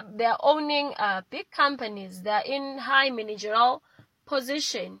njani, they are owning big companies, they are in high managerial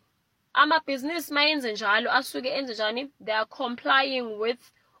position. Ama-business mayenze njalo asuke enze njani, they are complying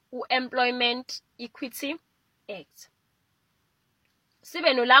with Employment Equity Act.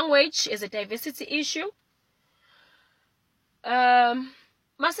 Sibe no language as a diversity issue.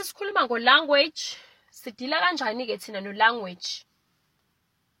 Mase sikhuluma ngo language, sidila kanjani ke thina no language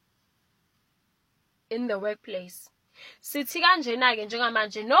in the workplace. Sithi kanjena ke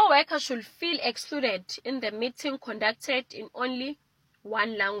njengamanje, no worker should feel excluded in the meeting conducted in only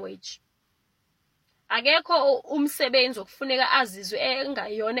one language. Akekho umsebenzi okufuneka azizwe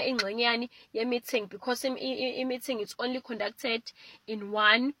engayona ingxenye yani ye-meeting because i-meeting is only conducted in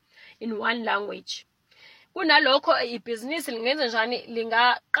one language. Kunalokho ibhizinisi lingenza njani,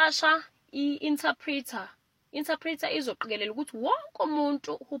 lingaqasha i-interpreter. Interpreter izoqikelela ukuthi wonke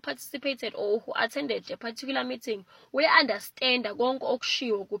umuntu who participated or who attended a particular meeting we-understand konke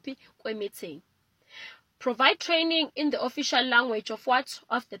okushiwo kuphi kwe-meeting. Provide training in the official language of what?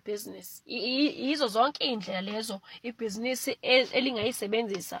 Of the business. Izo zonke indlela lezo ibhizinisi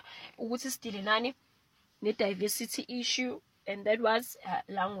elingayisebenzisa ukuthi sidile nani ne-diversity issue, and that was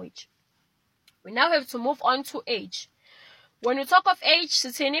language. We now have to move on to age. When we talk of age,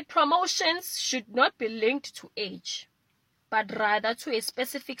 sithini, promotions should not be linked to age, but rather to a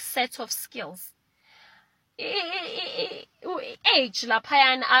specific set of skills. Age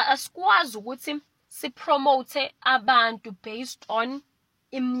laphayana asikwazi ukuthi sipromote abantu based on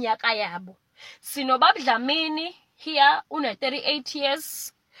iminyaka yabo. Sinobaba Dlamini here una 38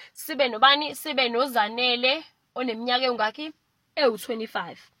 years, sibe noZanele oneminyaka engaki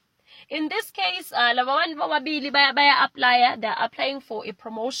 25. In this case, laba bantu bobabili baya apply, they are applying for a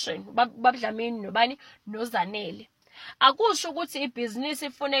promotion. Baba Dlamini nobani noZanele. Akusho ukuthi ibhizinisi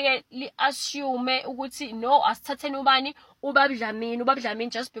ifuneke li-assume ukuthi no asithatheni ubaba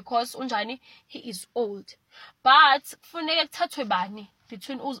Dlamini just because unjani he is old. But kufuneke kuthathwe bani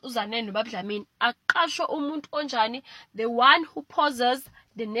between uZanele nobaba Dlamini, aqashwe umuntu onjani, the one who possesses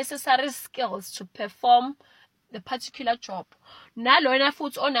the necessary skills to perform the particular job. Nalona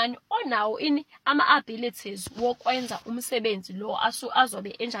futhi onawo ama-abilities wokwenza umsebenzi lo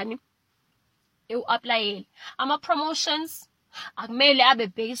azobe enjani u-applyele. Ama-promotions akumele abe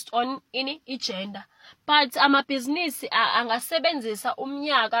based on i-gender, but amabhizinisi angasebenzisa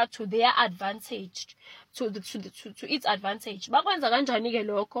umnyaka to their advantage, to its advantage. Bakwenza kanjani-ke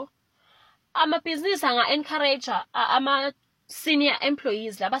lokho? Amabhizinisi anga-encourage ama-senior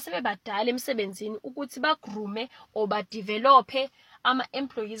employees laba sebebadala emsebenzini ukuthi bagrume or badevelophe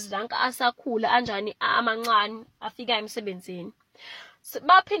ama-employees lanka asakhula anjani amancane afika emsebenzini.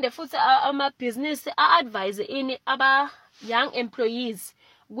 Baphinde futhi amabhizinisi a-advise aba-young employees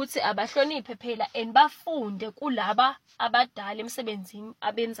ukuthi abahloniphe phela and bafunde kulaba abadala emsebenzini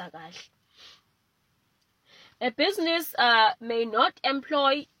abenza kahle. A business may not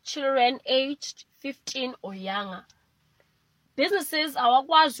employ children aged 15 or younger. Businesses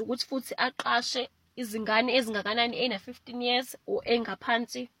awakwazi ukuthi futhi aqashe izingane ezingakanani ena-15 years or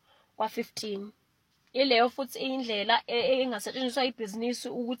engaphansi kwa-15. Ileyo futhi indlela engasetshenziswa ibhizinisi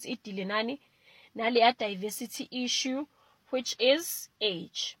ukuthi idile naleya diversity issue, which is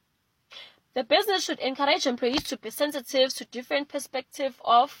age. The business should encourage employees to be sensitive to different perspectives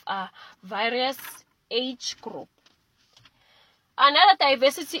of various age group. Another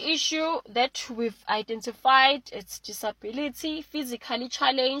diversity issue that we've identified is disability, physically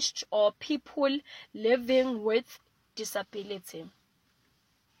challenged, or people living with disability.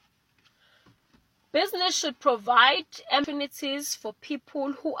 Business should provide opportunities for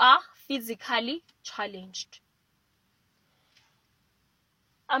people who are physically challenged.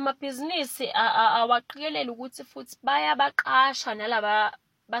 Amabhizinisi awaqikelele ukuthi futhi bayabaqasha nalaba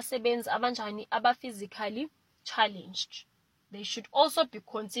basebenzi abanjani aba-physically challenged. They should also be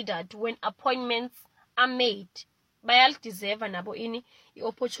considered when appointments are made. Bayalideserve nabo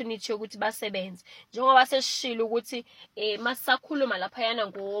i-opportunity yokuthi basebenze. Njengoba sesishilo ukuthi masisakhuluma laphayana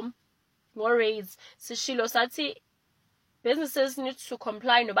ngo-raise, sishilo sathi businesses need to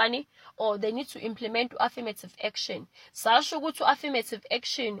comply nobani, or they need to implement affirmative action. Sasho ukuthi affirmative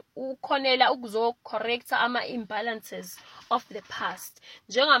action ukhonela ukuzo-correcta ama-imbalances of the past.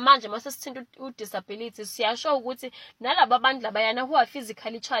 Njengamanje mase sithinta u-disability, siyasho ukuthi nalaba bantu labayana who are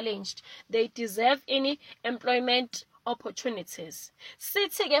physically challenged, they deserve any employment opportunities.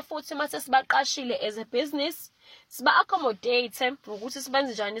 Sithi-ke futhi mase sibaqashile as a business, siba-accommodate ngokuthi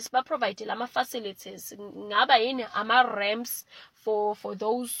sibenze njani, siba-provide ama-facilities. Ngaba yini ama-ramps for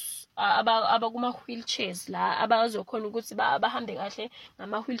those abakuma-wheelchairs la abazokhona ukuthi bahambe kahle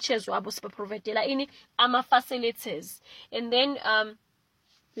ngama-wheelchairs wabo, siba-providela ama-facilities. And then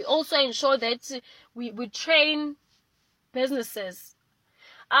we also ensure that we train businesses.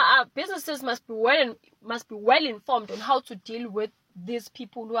 Businesses must be well informed on how to deal with these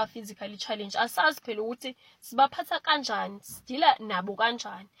people who are physically challenged. Asazi phela ukuthi sibaphatha kanjani, sidila nabo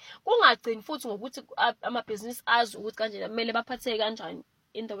kanjani. Kungagcini futhi ngokuthi amabhizinisi azi ukuthi kanjani kumele baphatheke kanjani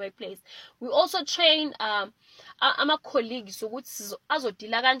in the workplace. We also train ama-colleagues ukuthi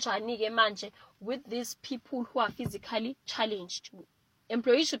azodila kanjani-ke manje with these people who are physically challenged.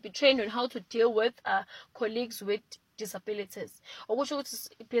 Employees should be trained on how to deal with colleagues with disabilities. Okusho ukuthi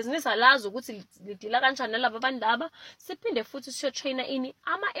ibhizinisi alazi ukuthi lidila kanjani nalaba abantu laba, siphinde futhi siyo-traina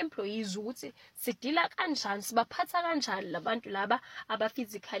ama-employees ukuthi sidila kanjani, sibaphatha kanjani labantu laba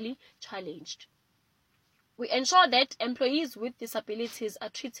aba-physically challenged. We ensure that employees with disabilities are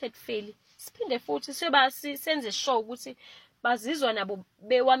treated fairly. Siphinde futhi senze sure ukuthi bazizwa nabo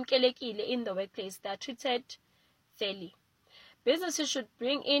bewamkelekile in the workplace, they are treated fairly. Businesses should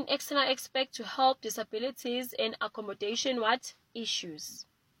bring in external experts to help disabilities and accommodation issues.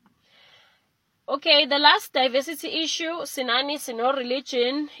 Okay, the last diversity issue, sino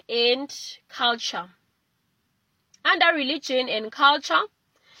religion and culture. Under religion and culture,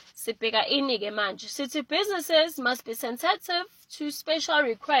 sibheka ini-ke manje. City businesses must be sensitive to special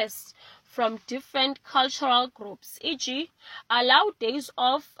requests from different cultural groups, e.g., allow day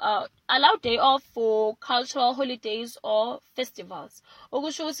off for cultural holidays or festivals.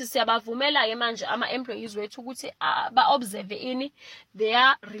 Okusho ukuthi siyabavumela-ke manje ama-employees wethu ukuthi ba-observe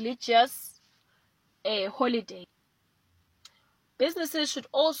their religious holiday. Businesses should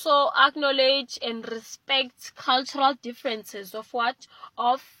also acknowledge and respect cultural differences of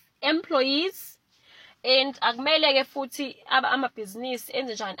employees. And akumele-ke futhi amabhizinisi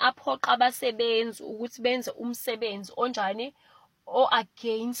enze njani aphoqa abasebenzi ukuthi benze umsebenzi onjani or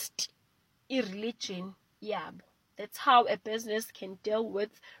against i-religion yabo. That's how a business can deal with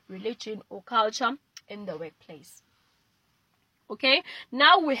religion or culture in the workplace. Okay,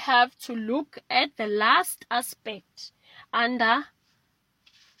 now we have to look at the last aspect under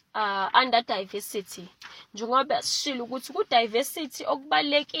diversity. Njengoba sishilo ukuthi ku-diversity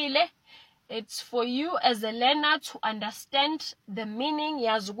okubalulekile It's for you as a learner to understand the meaning.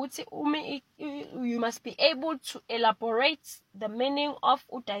 You must be able to elaborate the meaning of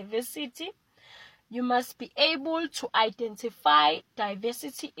diversity. You must be able to identify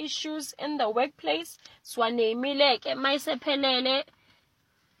diversity issues in the workplace. Swanemile ke mayisephelele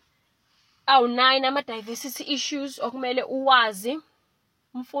awu-9 ama-diversity issues okumele uwazi.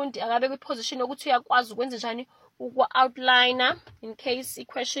 Umfundi akabe kwi-position yokuthi uyakwazi ukwenza njani uku-outliner in case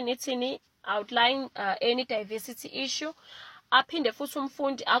i-question ithini outline any diversity issue. Aphinde futhi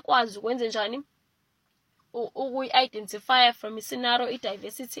umfundi akwazi ukwenza njani ukuyi-identify from i-scenario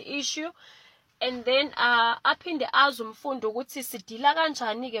i-diversity issue. And then aphinde azi umfundi ukuthi sidila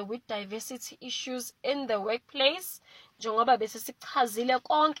kanjani-ke with diversity issues in the workplace. Njengoba bese sichazile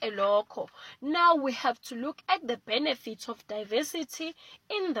konke lokho. Now we have to look at the benefits of diversity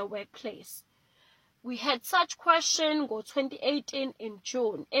in the workplace. We had such question ngo-2018 in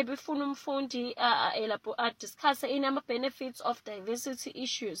June. Ebifuna umfundi discuss inama benefits of diversity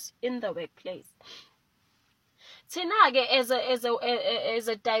issues in the workplace. Thina-ke as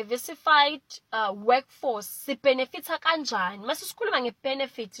a diversified workforce sibenefitha kanjani? Mase sikhuluma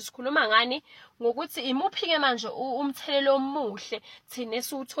nge-benefit sikhuluma ngani? Ngokuthi imuphi-ke manje umthelelo omuhle thina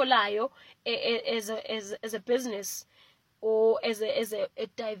esiwutholayo as a business or as a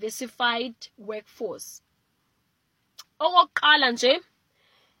diversified workforce. Okokuqala nje,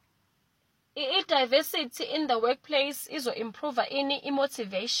 i-diversity in the workplace izo-improve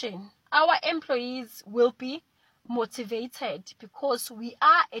i-motivation. Our employees will be motivated because we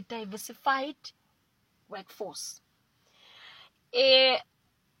are a diversified workforce.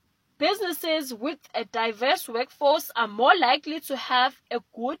 Businesses with a diverse workforce are more likely to have a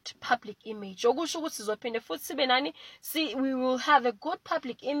good public image. We will have a good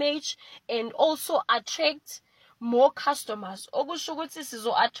public image and also attract more customers.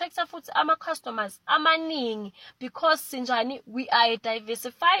 Attract ama customers amaningi because sinjani we are a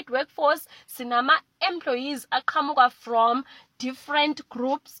diversified workforce. Sinama employees aqhamuka from different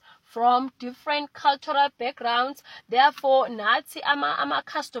groups, from different cultural backgrounds. Therefore nathi ama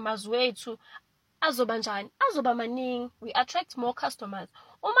customers wethu azoba njani? Azoba maningi. We attract more customers.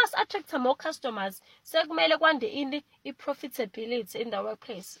 Must attract more customers. Sekumele kwande i-profitability in the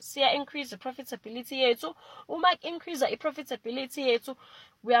workplace. Siya increase the profitability yethu. Increase the profitability yethu,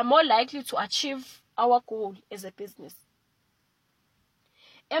 we are more likely to achieve our goal as a business.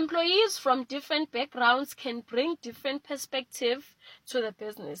 Employees from different backgrounds can bring different perspective to the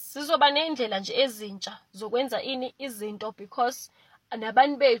business. Sizoba nendlela nje ezintsha zokwenza izinto because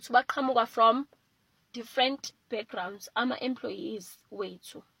nabantu bethu baqhamuka from different backgrounds, ama-employees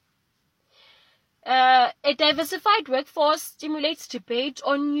wethu. A diversified workforce stimulates debate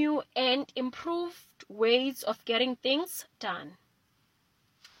on new and improved ways of getting things done.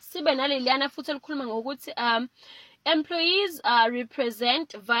 Sibe naleliana futhi elikhuluma ngokuthi employees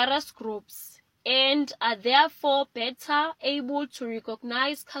represent various groups and are therefore better able to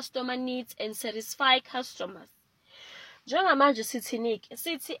recognize customer needs and satisfy customers. Njengamanje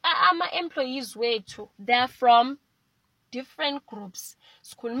sithi ama-employees wethu, they are from different groups.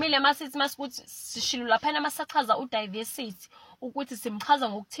 Sikhulumile masithi sishilo laphana masachaza udiversity ukuthi simchaza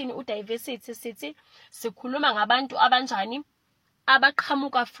ngokuthini udiversity. Sithi sikhuluma ngabantu abanjani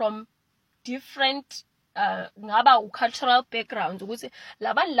abaqhamuka from different ngaba cultural backgrounds, ukuthi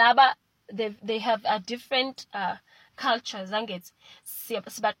labantu laba they have a different cultures. Angithi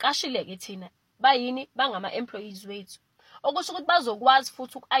sibaqashile-ke thina bayini bangama employees wethu, okusho ukuthi bazokwazi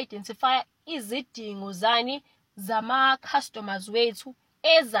futhi uku-identify izidingo zama customers wethu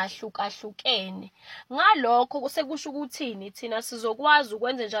ezahlukahlukene. Ngalokho sekusho ukuthini thina sizokwazi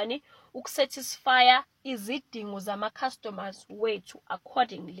ukwenza njani ukusatisfy izidingo zama customers wethu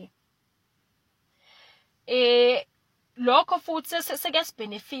accordingly. Lokho futhi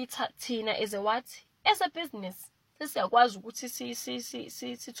sekuyasibenefitha thina as a business. Sesiyakwazi ukuthi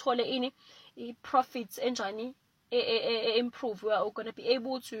sithole i-profits enjani improve. We are going to be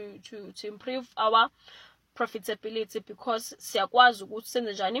able to improve our profitability because siyakwazi ukuthi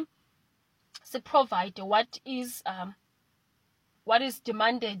senze njani provide what is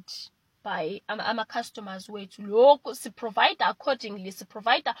demanded by ama customers wethu. Lokho provide accordingly,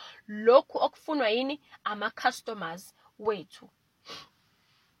 provide lokho okufunwa yini ama customers wethu.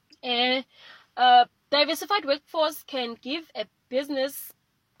 Diversified workforce can give a business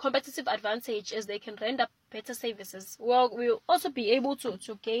competitive advantage as they can render better services. Well, we'll also be able to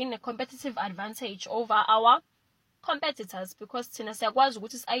gain a competitive advantage over our competitors because thina siyakwazi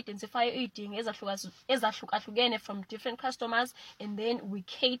ukuthi si-identify iy'dingo ezahlukahlukene from different customers and then we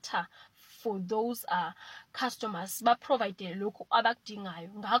cater for those customers, ba-provide lokhu abakudingayo.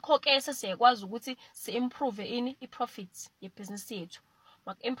 Ngakho-ke sesiyakwazi ukuthi si-improve ini i-profit yebhizinisi yethu.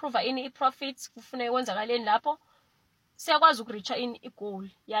 Maku-improve ini i-profit, kufuneka kwenzakaleni lapho, siyakwazi ukureacha ini i-goal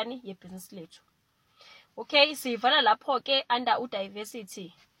yani yebhizinisi lethu. Okay, siyivala lapho-ke under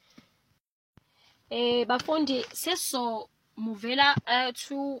u-diversity. Bafundi, sesizomuvela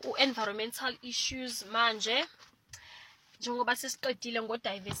to environmental issues manje. Njengoba sesiqedile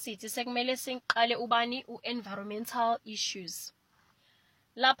ngo-diversity, sekumele siqale ubani u-environmental issues.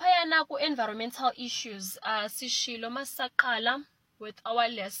 Laphayana ku-environmental issues, sishilo masaqala with our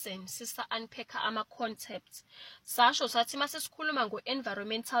lesson, sisa-unpack ama-concepts. Sasho sathi masesikhuluma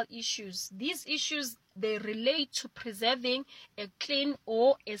ngo-environmental issues, these issues, they relate to preserving a clean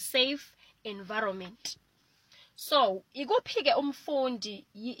or a safe environment. So, ikuphi-ke umfundi,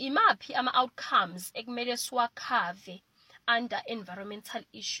 imaphi ama-outcomes ekumele siwakhave under environmental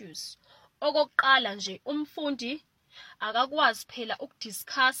issues? Okokuqala nje, umfundi akakwazi phela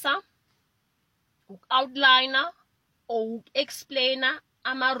ukudiscussa, uku-outliner, or uku-explainer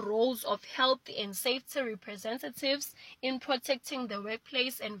ama-roles of health and safety representatives in protecting the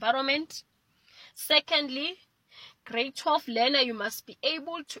workplace environment. Secondly, grade 12 learner, you must be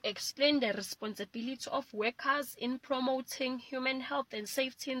able to explain the responsibility of workers in promoting human health and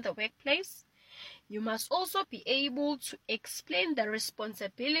safety in the workplace. You must also be able to explain the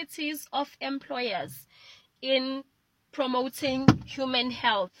responsibilities of employers in promoting human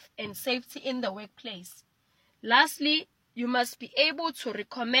health and safety in the workplace. Lastly, you must be able to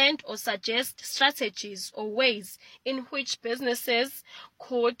recommend or suggest strategies or ways in which businesses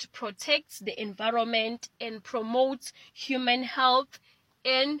could protect the environment and promote human health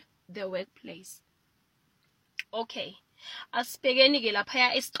in the workplace. Okay, asibhekeni-ke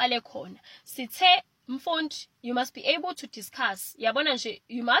laphaya esiqale khona. Sithe mfundi, you must be able to discuss. Yabona nje,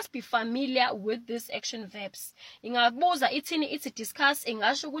 you must be familiar with these action verbs. Ingabuza ithini ithi discuss,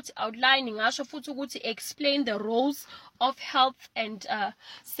 ingasho ukuthi outline, ingasho futhi ukuthi explain the roles of health and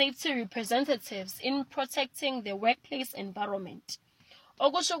safety representatives in protecting the workplace environment.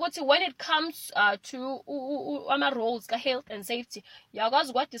 Okusho ukuthi when it comes to ama-roles ka health and safety,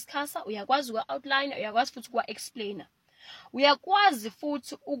 uyakwazi ukwa-discussa, uyakwazi ukwa-outline, uyakwazi futhi ukwa-explainer. Uyakwazi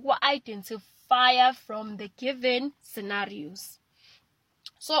futhi ukwa-identify from the given scenarios.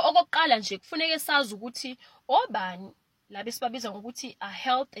 So okokuqala nje kufuneka sazi ukuthi obani labe sibabiza ngokuthi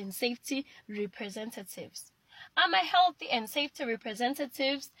health and safety representatives. Healthy and safety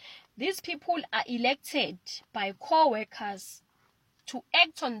representatives, these people are elected by co-workers to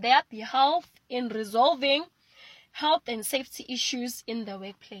act on their behalf in resolving health and safety issues in the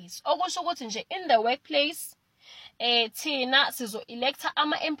workplace. Okusho ukuthi nje in the workplace, thina sizo-electa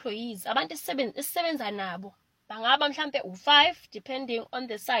ama-employees, abantu esisebenza nabo. Bangaba mhlampe u-5 depending on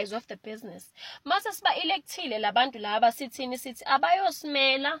the size of the business. Mase siba-electile labantu laba sithini sithi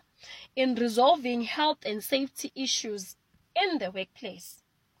abayosimela in resolving health and safety issues in the workplace.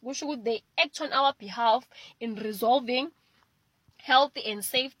 Kusho ukuthi they act on our behalf in resolving health and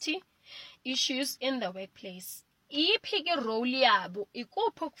safety issues in the workplace. Iyiphi-ke role yabo,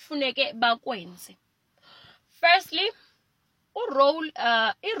 ikuphi okufuneke bakwenze? Firstly, role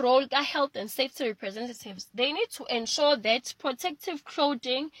ka health and safety representatives, they need to ensure that protective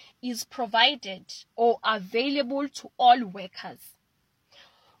clothing is provided or available to all workers.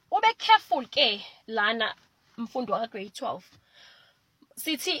 Ube careful ke lana mfundo wa grade 12.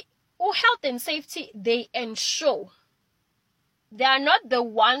 Sithi health and safety, they ensure. They are not the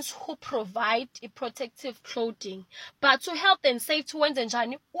ones who provide protective clothing, but to health and safety wenze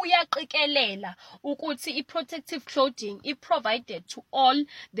njani uyaqikelela ukuthi protective clothing is provided to all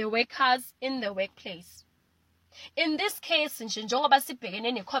the workers in the workplace. In this case nje njengoba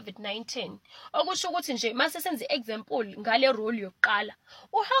sibhekene ne-COVID-19, okusho ukuthi nje mase senze example ngale role yokuqala,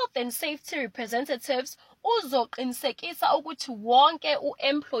 health and safety representatives uzoqinisekisa ukuthi wonke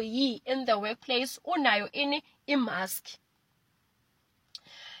employee in the workplace unayo i-mask.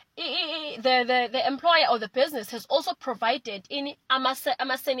 The employer or the business has also provided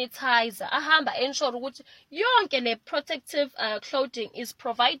ama-sanitizer ahamba ensure ukuthi yonke le protective clothing is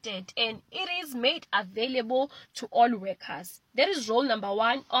provided and it is made available to all workers. That is role number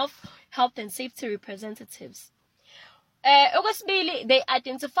 1 of health and safety representatives. Okwesibili, they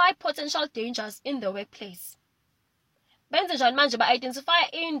identify potential dangers in the workplace. Benze njani manje ba-identify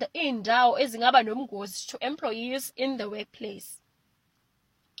indawo ezingaba nomngozi to employees in the workplace.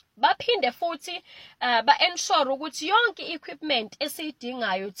 Baphinde futhi ba-ensure ukuthi yonke equipment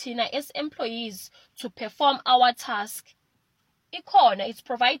esiyidingayo thina as employees to perform our task ikhona, it's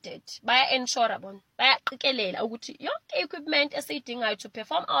provided. Baya-ensure bona, bayaqikelela ukuthi yonke equipment esiyidingayo to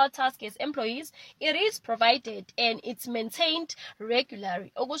perform our task as employees, it is provided and it's maintained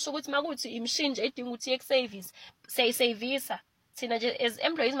regularly. Okusho ukuthi makuthi imishini nje edinga ukuthi yekusevisi, siyayisevisa. Thina nje as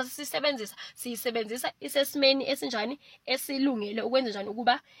employees masisebenzisa, siyisebenzisa isesimeni esinjani, esilungele ukwenza njani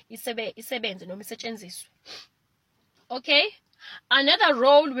ukuba isebenze noma isetshenziswe. Okay? Another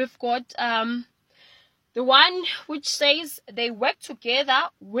role we've got the one which says they work together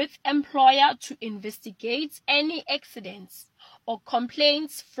with employer to investigate any accidents or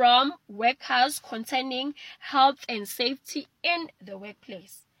complaints from workers concerning health and safety in the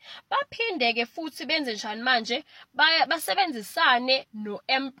workplace. Baphinde ke futhi benze njani manje, basebenzisane no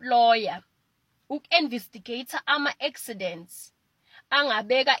employer uku-investigate ama accidents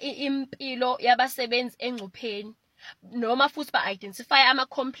angabeka impilo yabasebenzi engcupheni, noma futhi ba-identify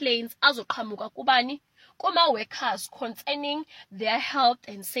ama-complaints azoqhamuka kubani, kuma-workers concerning their health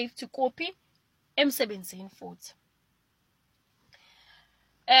and safety kuphi emsebenzini futhi.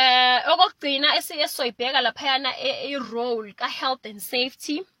 Okugcina esiyoyibheka laphayana i-role ka-health and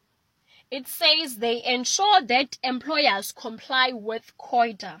safety, it says they ensure that employers comply with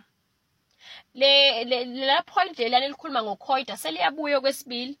COIDA. Le point lelana elikhuluma ngo-COIDA seliyabuya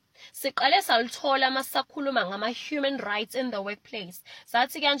kwesibili. Siqale salithola masakhuluma ngama-human rights in the workplace.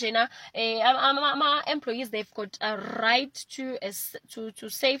 Sathi kanjena ama-employees, they've got a right to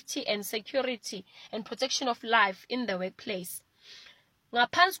safety and security and protection of life in the workplace.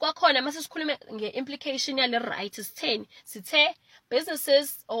 Ngaphansi kwakhona masisikhuluma nge-implication yale right sithe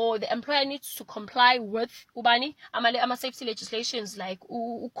businesses or the employer needs to comply with ubani ama-safety legislations like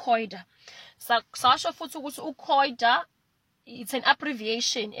u-COIDA. Sasho futhi ukuthi u-COIDA, it's an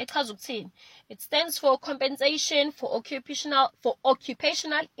abbreviation. It stands for Compensation for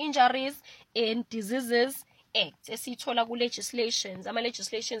Occupational Injuries and Diseases Act. Esithola ku legislations. Ama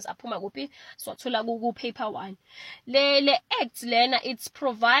legislations aphuma kuphi? Swathola ku paper 1. Le act lena, it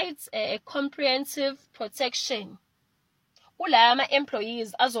provides a comprehensive protection. Ulama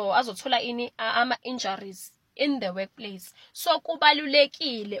employees azothola ini ama injuries in the workplace. So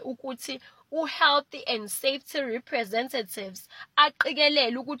kubalulekile ukuthi healthy and safety representatives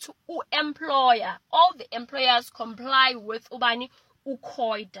aqikelele ukuthi employer, all the employers comply with ubani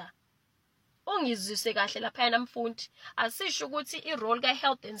uCOIDA. Ungizwise kahle laphayana mfundi, asisho ukuthi i-role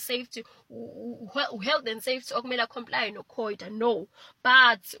ka-health and safety health and safety okumele comply no-COIDA, no,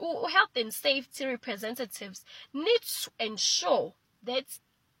 but health and safety representatives need to ensure that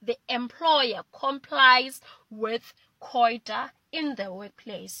the employer complies with COIDA in the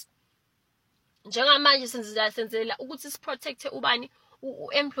workplace. Njengamanje senzela ukuthi siprotecte ubani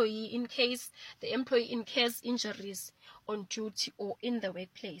employee in case injuries on duty or in the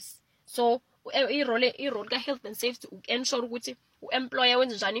workplace. So i-role ka-health and safety ensure ukuthi employer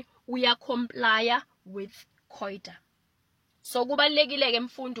wenza njani, uya-comply with COIDA. So kubalulekile ke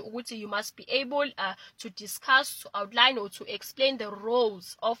mfundi ukuthi you must be able to discuss, to outline or to explain the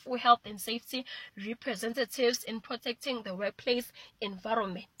roles of health and safety representatives in protecting the workplace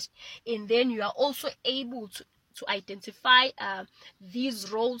environment. And then you are also able to identify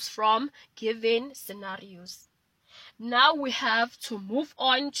these roles from given scenarios. Now we have to move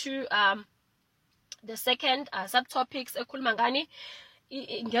on to the second subtopics ekhuluma ngani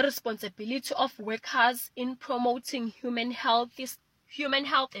the responsibility of workers in promoting human health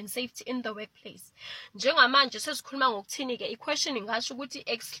and safety in the workplace. Njengamanje sesikhuluma ngokuthini ke, i-question ingasho ukuthi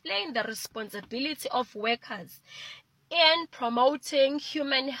explain the responsibility of workers in promoting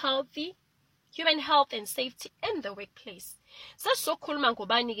human health and safety in the workplace. Sesizokhuluma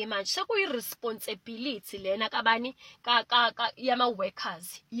ngobani ke manje, sekuyi-responsibility lena kabani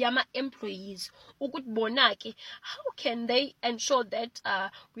yama-workers, yama-employees, ukuthi bona ke how can they ensure that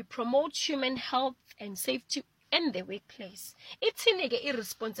we promote human health and safety in the workplace. Ithini ke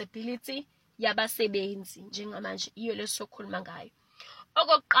i-responsibility yabasebenzi njengamanje, iyo lesizokhuluma ngayo.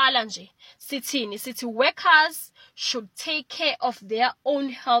 Okokuqala nje sithi workers should take care of their own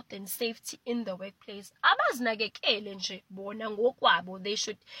health and safety in the workplace. Abazinakekele nje bona ngokwabo, they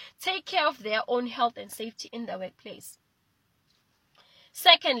should take care of their own health and safety in the workplace.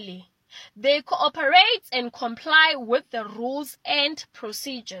 Secondly, they cooperate and comply with the rules and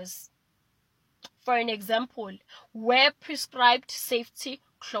procedures. For an example, wear prescribed safety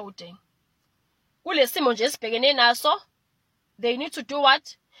clothing. Kulesimo nje sibhekene naso, they need to do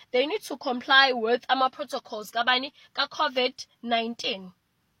what? They need to comply with ama protocols kabani ka COVID-19.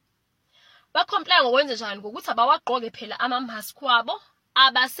 Ba comply ngokwenza njani? Ngokuthi abawagqoke phela ama mask wabo,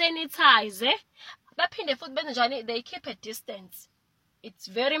 abasanitize, baphinde futhi benze njani? They keep a distance. It's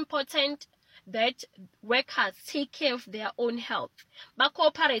very important that workers take care of their own health.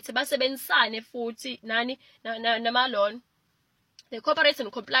 Ba-cooperate, basebenzisane futhi nani namalon. They cooperate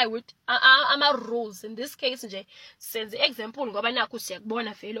and comply with our rules. In this case, nje senze example ngoba nakho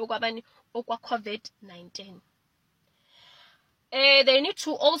siyakubona vele okwabani okwa COVID-19. They need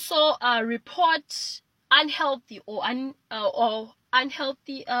to also report unhealthy or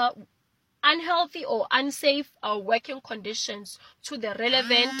unsafe working conditions to the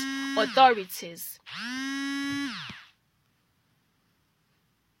relevant authorities.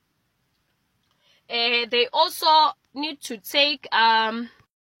 They also need to take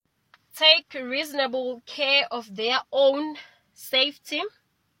reasonable care of their own safety.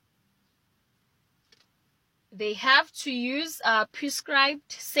 They have to use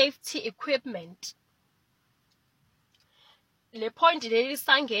prescribed safety equipment. Le point leli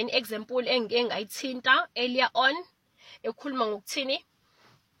sangeni example engike ngayithinta earlier on ekhuluma ngokuthini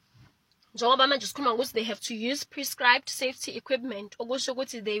njengoba manje sikhuluma ngokuthi they have to use prescribed safety equipment okusho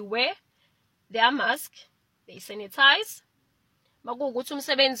ukuthi they wear their mask, they sanitize. Makuwukuthi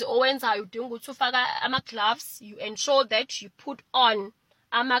umsebenzi owenzayo udinga ukuthi ufaka ama-gloves, you ensure that you put on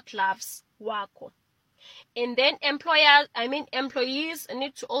ama-gloves wakho. And then employees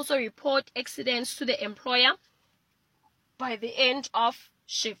need to also report accidents to the employer by the end of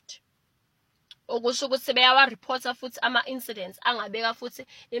shift. Okusho ukuthi beyawa-reporta futhi ama-incidents angabeka futhi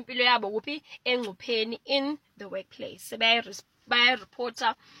impilo yabo kuphi engcupheni in the workplace.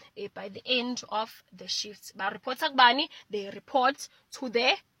 Bayaripota by the end of the shift. Baripota kubani? They report to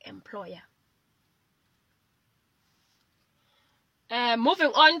the employer.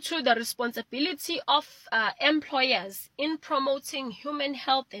 Moving on to the responsibility of employers in promoting human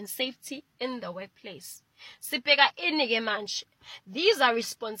health and safety in the workplace. Sibheka ini-ke manje. These are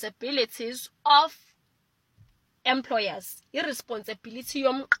responsibilities of employers. Irresponsibility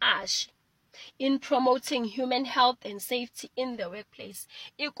yomqashi in promoting human health and safety in the workplace.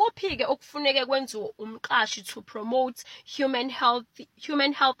 Ikuphi-ke okufuneke kwenziwe umqashi to promote human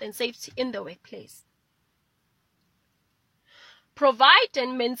health and safety in the workplace? Provide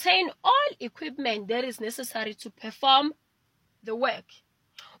and maintain all equipment that is necessary to perform the work.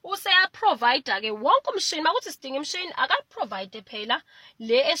 Useyaprovide-ke wonke umshini, makuthi sidinga imshini akaprovide phela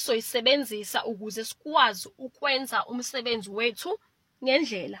le esoyisebenzisa ukuze sikwazi ukwenza umsebenzi wethu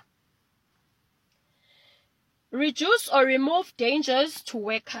ngendlela. Reduce or remove dangers to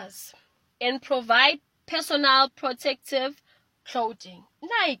workers and provide personal protective clothing.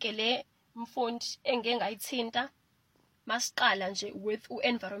 Nayike le mfundi engeke ngayithinta masiqala nje with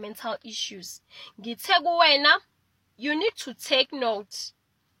environmental issues. Ngithe kuwena, you need to take note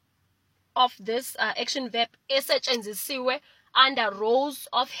of this action verb esetshenzisiwe under roles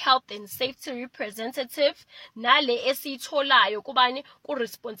of health and safety representative nale esiyitholayo kubani ku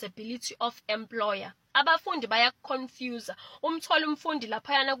responsibility of employer. Abafundi baya confuse umthola umfundi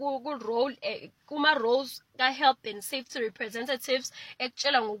laphayana ku role kuma roles ka health and safety representatives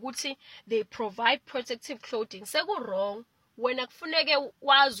ekutshela ngokuthi they provide protective clothing. Seku wrong. Wena kufuneke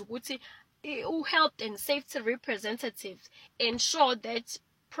wazi ukuthi health and safety representatives ensure that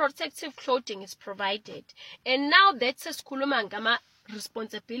protective clothing is provided. And now that sesikhuluma ngama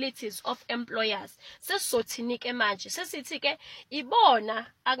responsibilities of employers, sesizothinike manje sesithi-ke ibona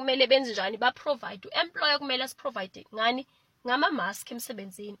akumele benze njani ba-provide. U-employer kumele asiprovide ngani? Ngama-mask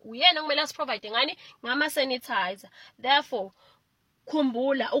emsebenzini. Uyena kumele asiprovide ngani? Ngama-sanitizer. Therefore,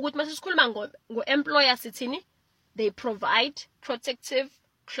 khumbula ukuthi mase sikhuluma ngo-employer sithini? They provide protective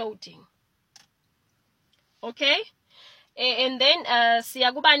clothing. Okay? And then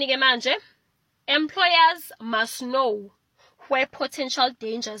siyakubani-ke manje? Employers must know where potential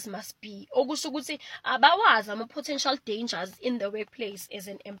dangers must be. Okusho ukuthi abawazi ama potential dangers in the workplace as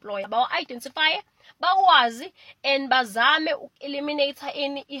an employer. Bawa-identify, bawazi, and bazame eliminate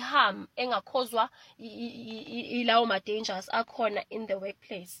any harm engakhozwa ilawo ma-dangers akhona in the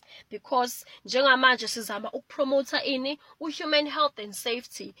workplace. Because njengamanje sizama ukupromota human health and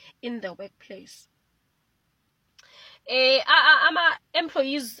safety in the workplace.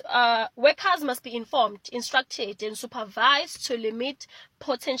 Employees, workers must be informed, instructed, and supervised to limit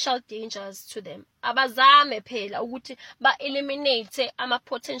potential dangers to them. Abazame phela ukuthi ba-eliminate ama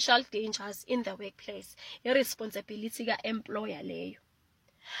potential dangers in the workplace. Irresponsibility ka employer leyo.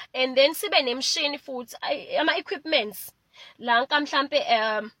 And then sibe nemshini futhi ama equipments. Lanka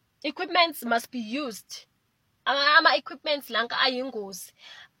mhlambe equipments must be used. Ama equipments lanka ayingozi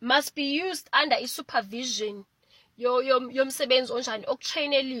must be used under supervision yomsebenzi onjani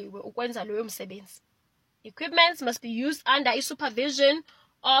okutraineliwe ukwenza loyo msebenzi. Equipments must be used under supervision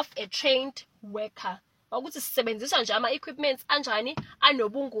of a trained worker. ukuthi sisebenzisa nje ama-equipments anjani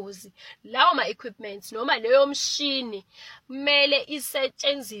anobungozi. Lawo ma-equipments noma leyo mshini kumele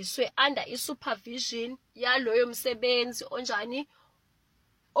isetshenziswe under i-supervision yaloyo msebenzi onjani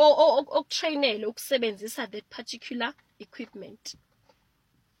okutrainele ukusebenzisa that particular equipment.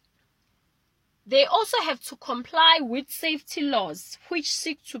 They also have to comply with safety laws which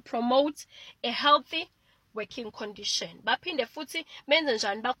seek to promote a healthy working condition. Baphinde futhi benze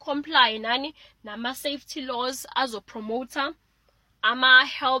njani ba-comply nani nama-safety laws azopromota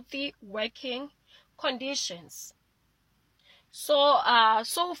ama-healthy working conditions. So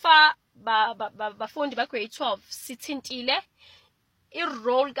so far bafundi ba-grade 12 sithintile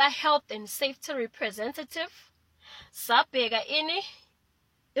i-role ka-health and safety representative, sabheka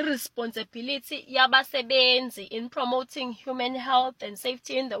irresponsibility yabasebenzi in promoting human health and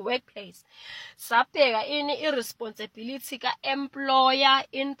safety in the workplace. Sabheka irresponsibility ka-employer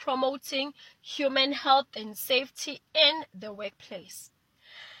in promoting human health and safety in the workplace.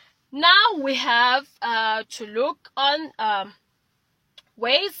 Now we have to look on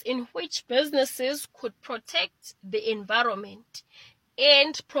ways in which businesses could protect the environment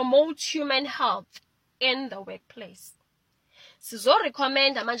and promote human health in the workplace.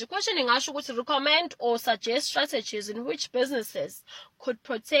 Recommend manje question ingasho ukuthi recommend or suggest strategies in which businesses could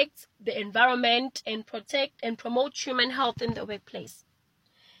protect the environment and protect and promote human health in the workplace.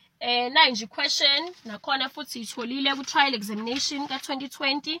 Na nje question nakhona futhi itholile ku trial examination ka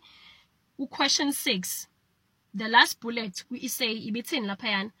 2020 ku question 6. The last bullet we say ibithini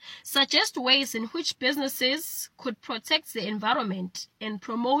laphayana, suggest ways in which businesses could protect the environment and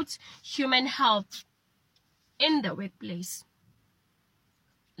promote human health in the workplace.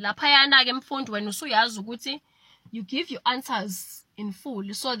 Laphayana ke mfundi wena usuyazi ukuthi you give your answers in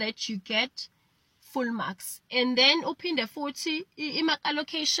full so that you get full marks, and then uphinde futhi i-mark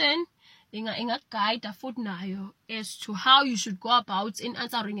allocation inga guide futhi nayo as to how you should go about in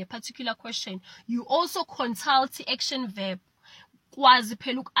answering a particular question. You also consult action verb, kwazi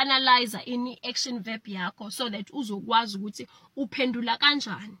phela uku-analyze ini action verb yakho so that uzokwazi ukuthi uphendula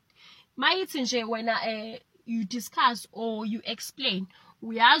kanjani. Mayithi nje wena you discuss or you explain,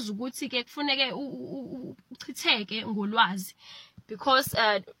 uyazi ukuthi ke kufuneke uchitheke ngolwazi, because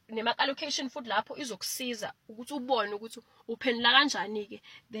ne-mark allocation futhi lapho izokusiza ukuthi ubone ukuthi uphendula kanjani ke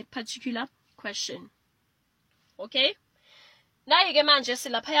that particular question. Okay, nayi ke manje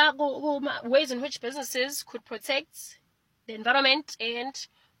silaphaya ways in which businesses could protect the environment and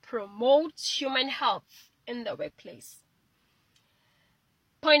promote human health in the workplace.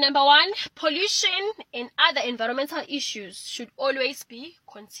 Point number 1, pollution and other environmental issues should always be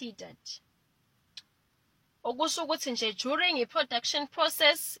considered. Okusho ukuthi nje during a production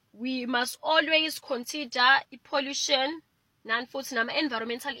process we must always consider pollution futhi nama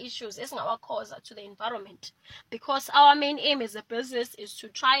environmental issues esingawakhoza to the environment, because our main aim as a business is to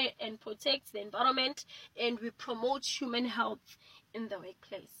try and protect the environment and we promote human health in the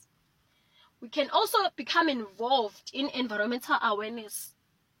workplace. We can also become involved in environmental awareness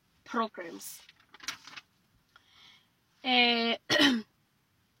programs. We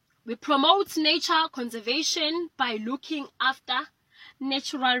promote nature conservation by looking after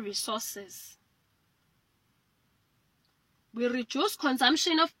natural resources. We reduce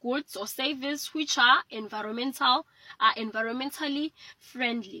consumption of goods or services which are environmentally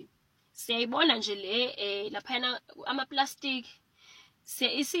friendly. Siyayibona nje le laphana ama plastic,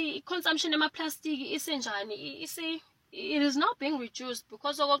 isi consumption ama plastic isenjani, it is not being reduced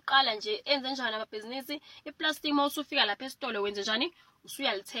because okokuqala nje enze njani amabhizinisi iplastic mawusufika lapha esitolo wenze njani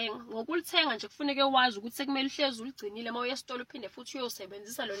usuyalithenga. Ngokulithenga nje kufuneka wazi ukuthi sekumele uhlezi uligcinile mawuya esitolo uphinde futhi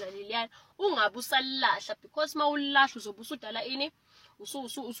uyosebenzisa lona leliyana, ungabe usalilahla, because mawulilahla uzobe usudala ini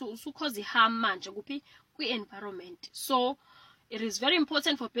usukhoza harm manje kuphi kwi-environment. So it is very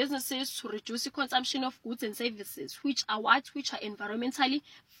important for businesses to reduce the consumption of goods and services which are environmentally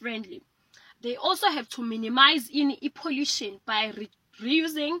friendly. They also have to minimize pollution by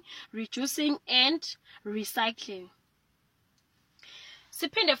reusing, reducing, and recycling.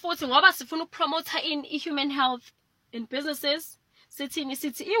 Siphinde futhi ngoba sifuna ukupromotha human health in businesses, sithi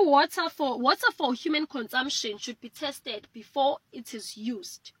water for human consumption should be tested before it is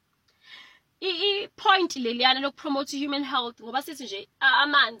used. Point leliyana lokupromote human health ngoba sithi nje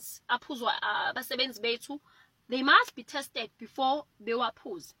amanzi aphuzwa abasebenzi bethu, they must be tested before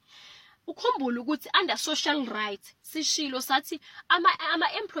bewaphuze. Ukhumbule ukuthi under social rights sishilo sathi ama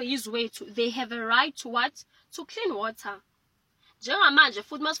employees wethu they have a right to what? To clean water. Njengamanje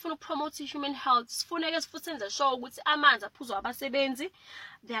futhi masifuna ukupromote human health sifuneke sifuthi show ukuthi amanzi aphuzwa abasebenzi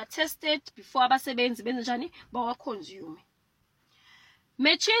they are tested before abasebenzi benze njani bawaconsume.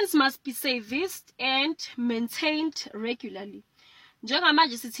 Machines must be serviced and maintained regularly.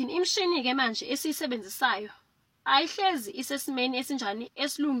 Njengamanje sithini imshini ke manje esiyisebenzisayo ayihlezi isesimeni esinjani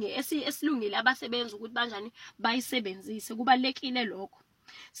esilungile abasebenzi ukuthi banjani bayisebenzise. Kubalekile lokho.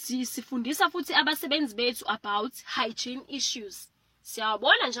 Sifundisa futhi abasebenzi bethu about hygiene issues.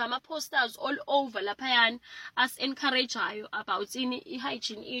 Siyabona nje ama-posters all over laphayana as-encourageayo about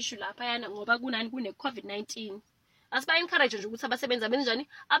i-hygiene issue laphayana ngoba kune-COVID-19. Asiba-encourage nje ukuthi abasebenzi abenjani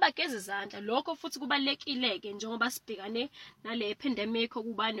abageze izandla. Lokho futhi kubalekile-ke njengoba sibhekane nale pandemic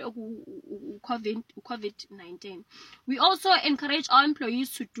okubani COVID-19. We also encourage our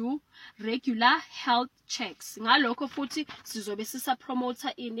employees to do regular health checks. Ngalokho futhi sizobe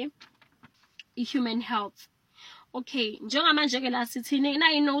sisa-promoter i-human health. Okay, njengamanje ke la sithini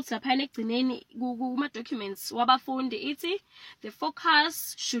ina i-notes laphayana ekugcineni kuma-documents wabafundi ithi the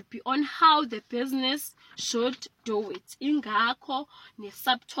focus should be on how the business should do it. Ingakho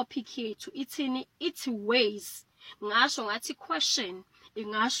ne-subtopic yethu ithini ithi ways. Ngasho ngathi question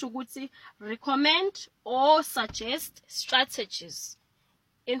ingasho ukuthi recommend or suggest strategies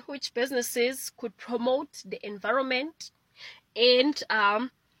in which businesses could promote the environment and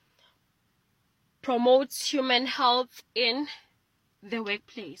promotes human health in the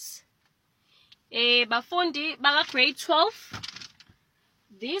workplace. Bafundi baka grade 12,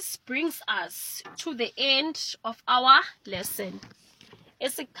 this brings us to the end of our lesson.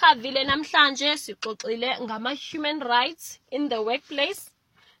 Esikhavile namhlanje sixoxile ngama human rights in the workplace.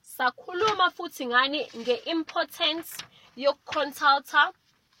 Sakhuluma futhi ngani nge-importance yokuconsulta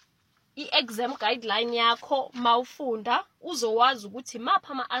i-exam guideline yakho mawufunda uzowazi ukuthi mapha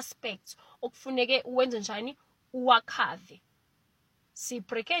ama-aspects okufuneke uwenze njani uwakhave. Si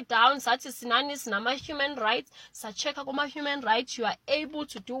break it down sathi sinani sinama human rights, sa-checka kuma human rights, you are able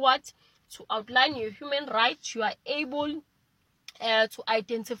to do what? To outline your human rights. You are able to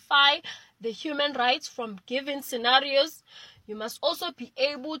identify the human rights from given scenarios. You must also be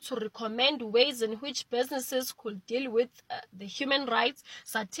able to recommend ways in which businesses could deal with the human rights.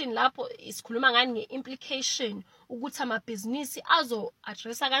 Satin lapho isikhuluma ngani nge-implication ukuthi amabhizinisi azo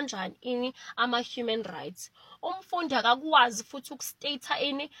addressa kanjani ama-human rights. Umfundi akakwazi futhi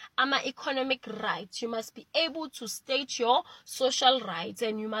ukustate ama-economic rights. You must be able to state your social rights,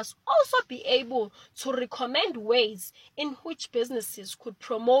 and you must also be able to recommend ways in which businesses could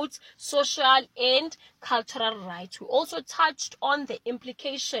promote social and cultural rights. We also touched on the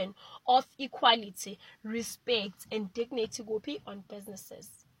implication of equality, respect, and dignity on businesses.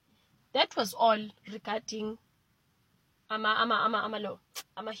 That was all regarding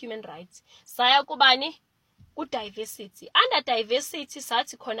ama human rights. Saya kubani ku diversity. Under diversity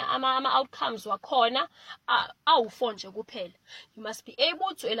sathi khona ama outcomes wakhona awu4 nje kuphela. You must be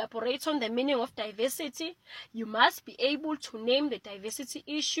able to elaborate on the meaning of diversity. You must be able to name the diversity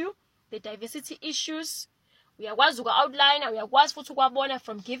issue, the diversity issues. Uyakwazi uku-outline, uyakwazi futhi ukwabona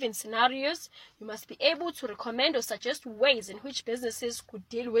from given scenarios. You must be able to recommend or suggest ways in which businesses could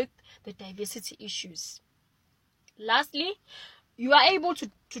deal with the diversity issues. Lastly, you are able to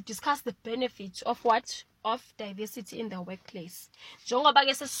discuss the benefits of what? Of diversity in the workplace. Njengoba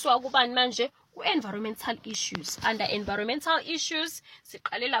ke sesiswa kubani manje ku-environmental issues. Under environmental issues,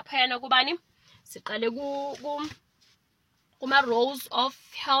 siqale laphayana kubani? Siqale kuma roles of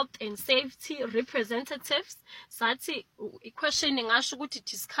health and safety representatives. Sathi question ngasho ukuthi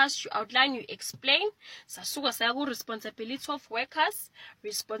discuss, you outline, you explain. Sasuka saya ku responsibility of workers,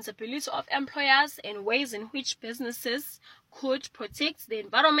 responsibility of employers, and ways in which businesses could protect the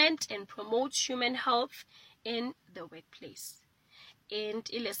environment and promote human health in the workplace. And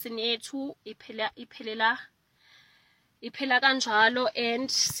ilesson yethu iphelela kanjalo, and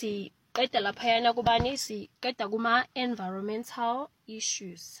qeda laphayana kubani siqeda kuma environmental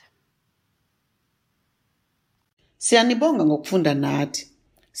issues. Siyanibonga ngokufunda nathi.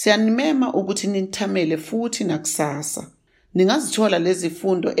 Siyanimema ukuthi nithamele futhi nakusasa. Ningazithola lezi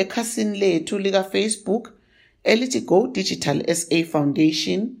zifundo ekhasini lethu lika Facebook elithi Go Digital SA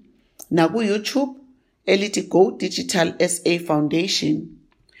Foundation na ku YouTube elithi Go Digital SA Foundation.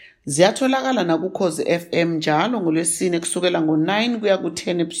 Ziyatholakala na ku Khosi FM njalo ngoLwesine kusukela ngo9 kuya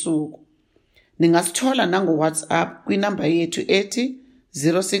ku10 ebusuku. Ningasithola nango WhatsApp kwinamba yethu ethi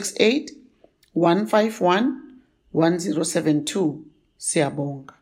 068 151 1072. Siyabonga.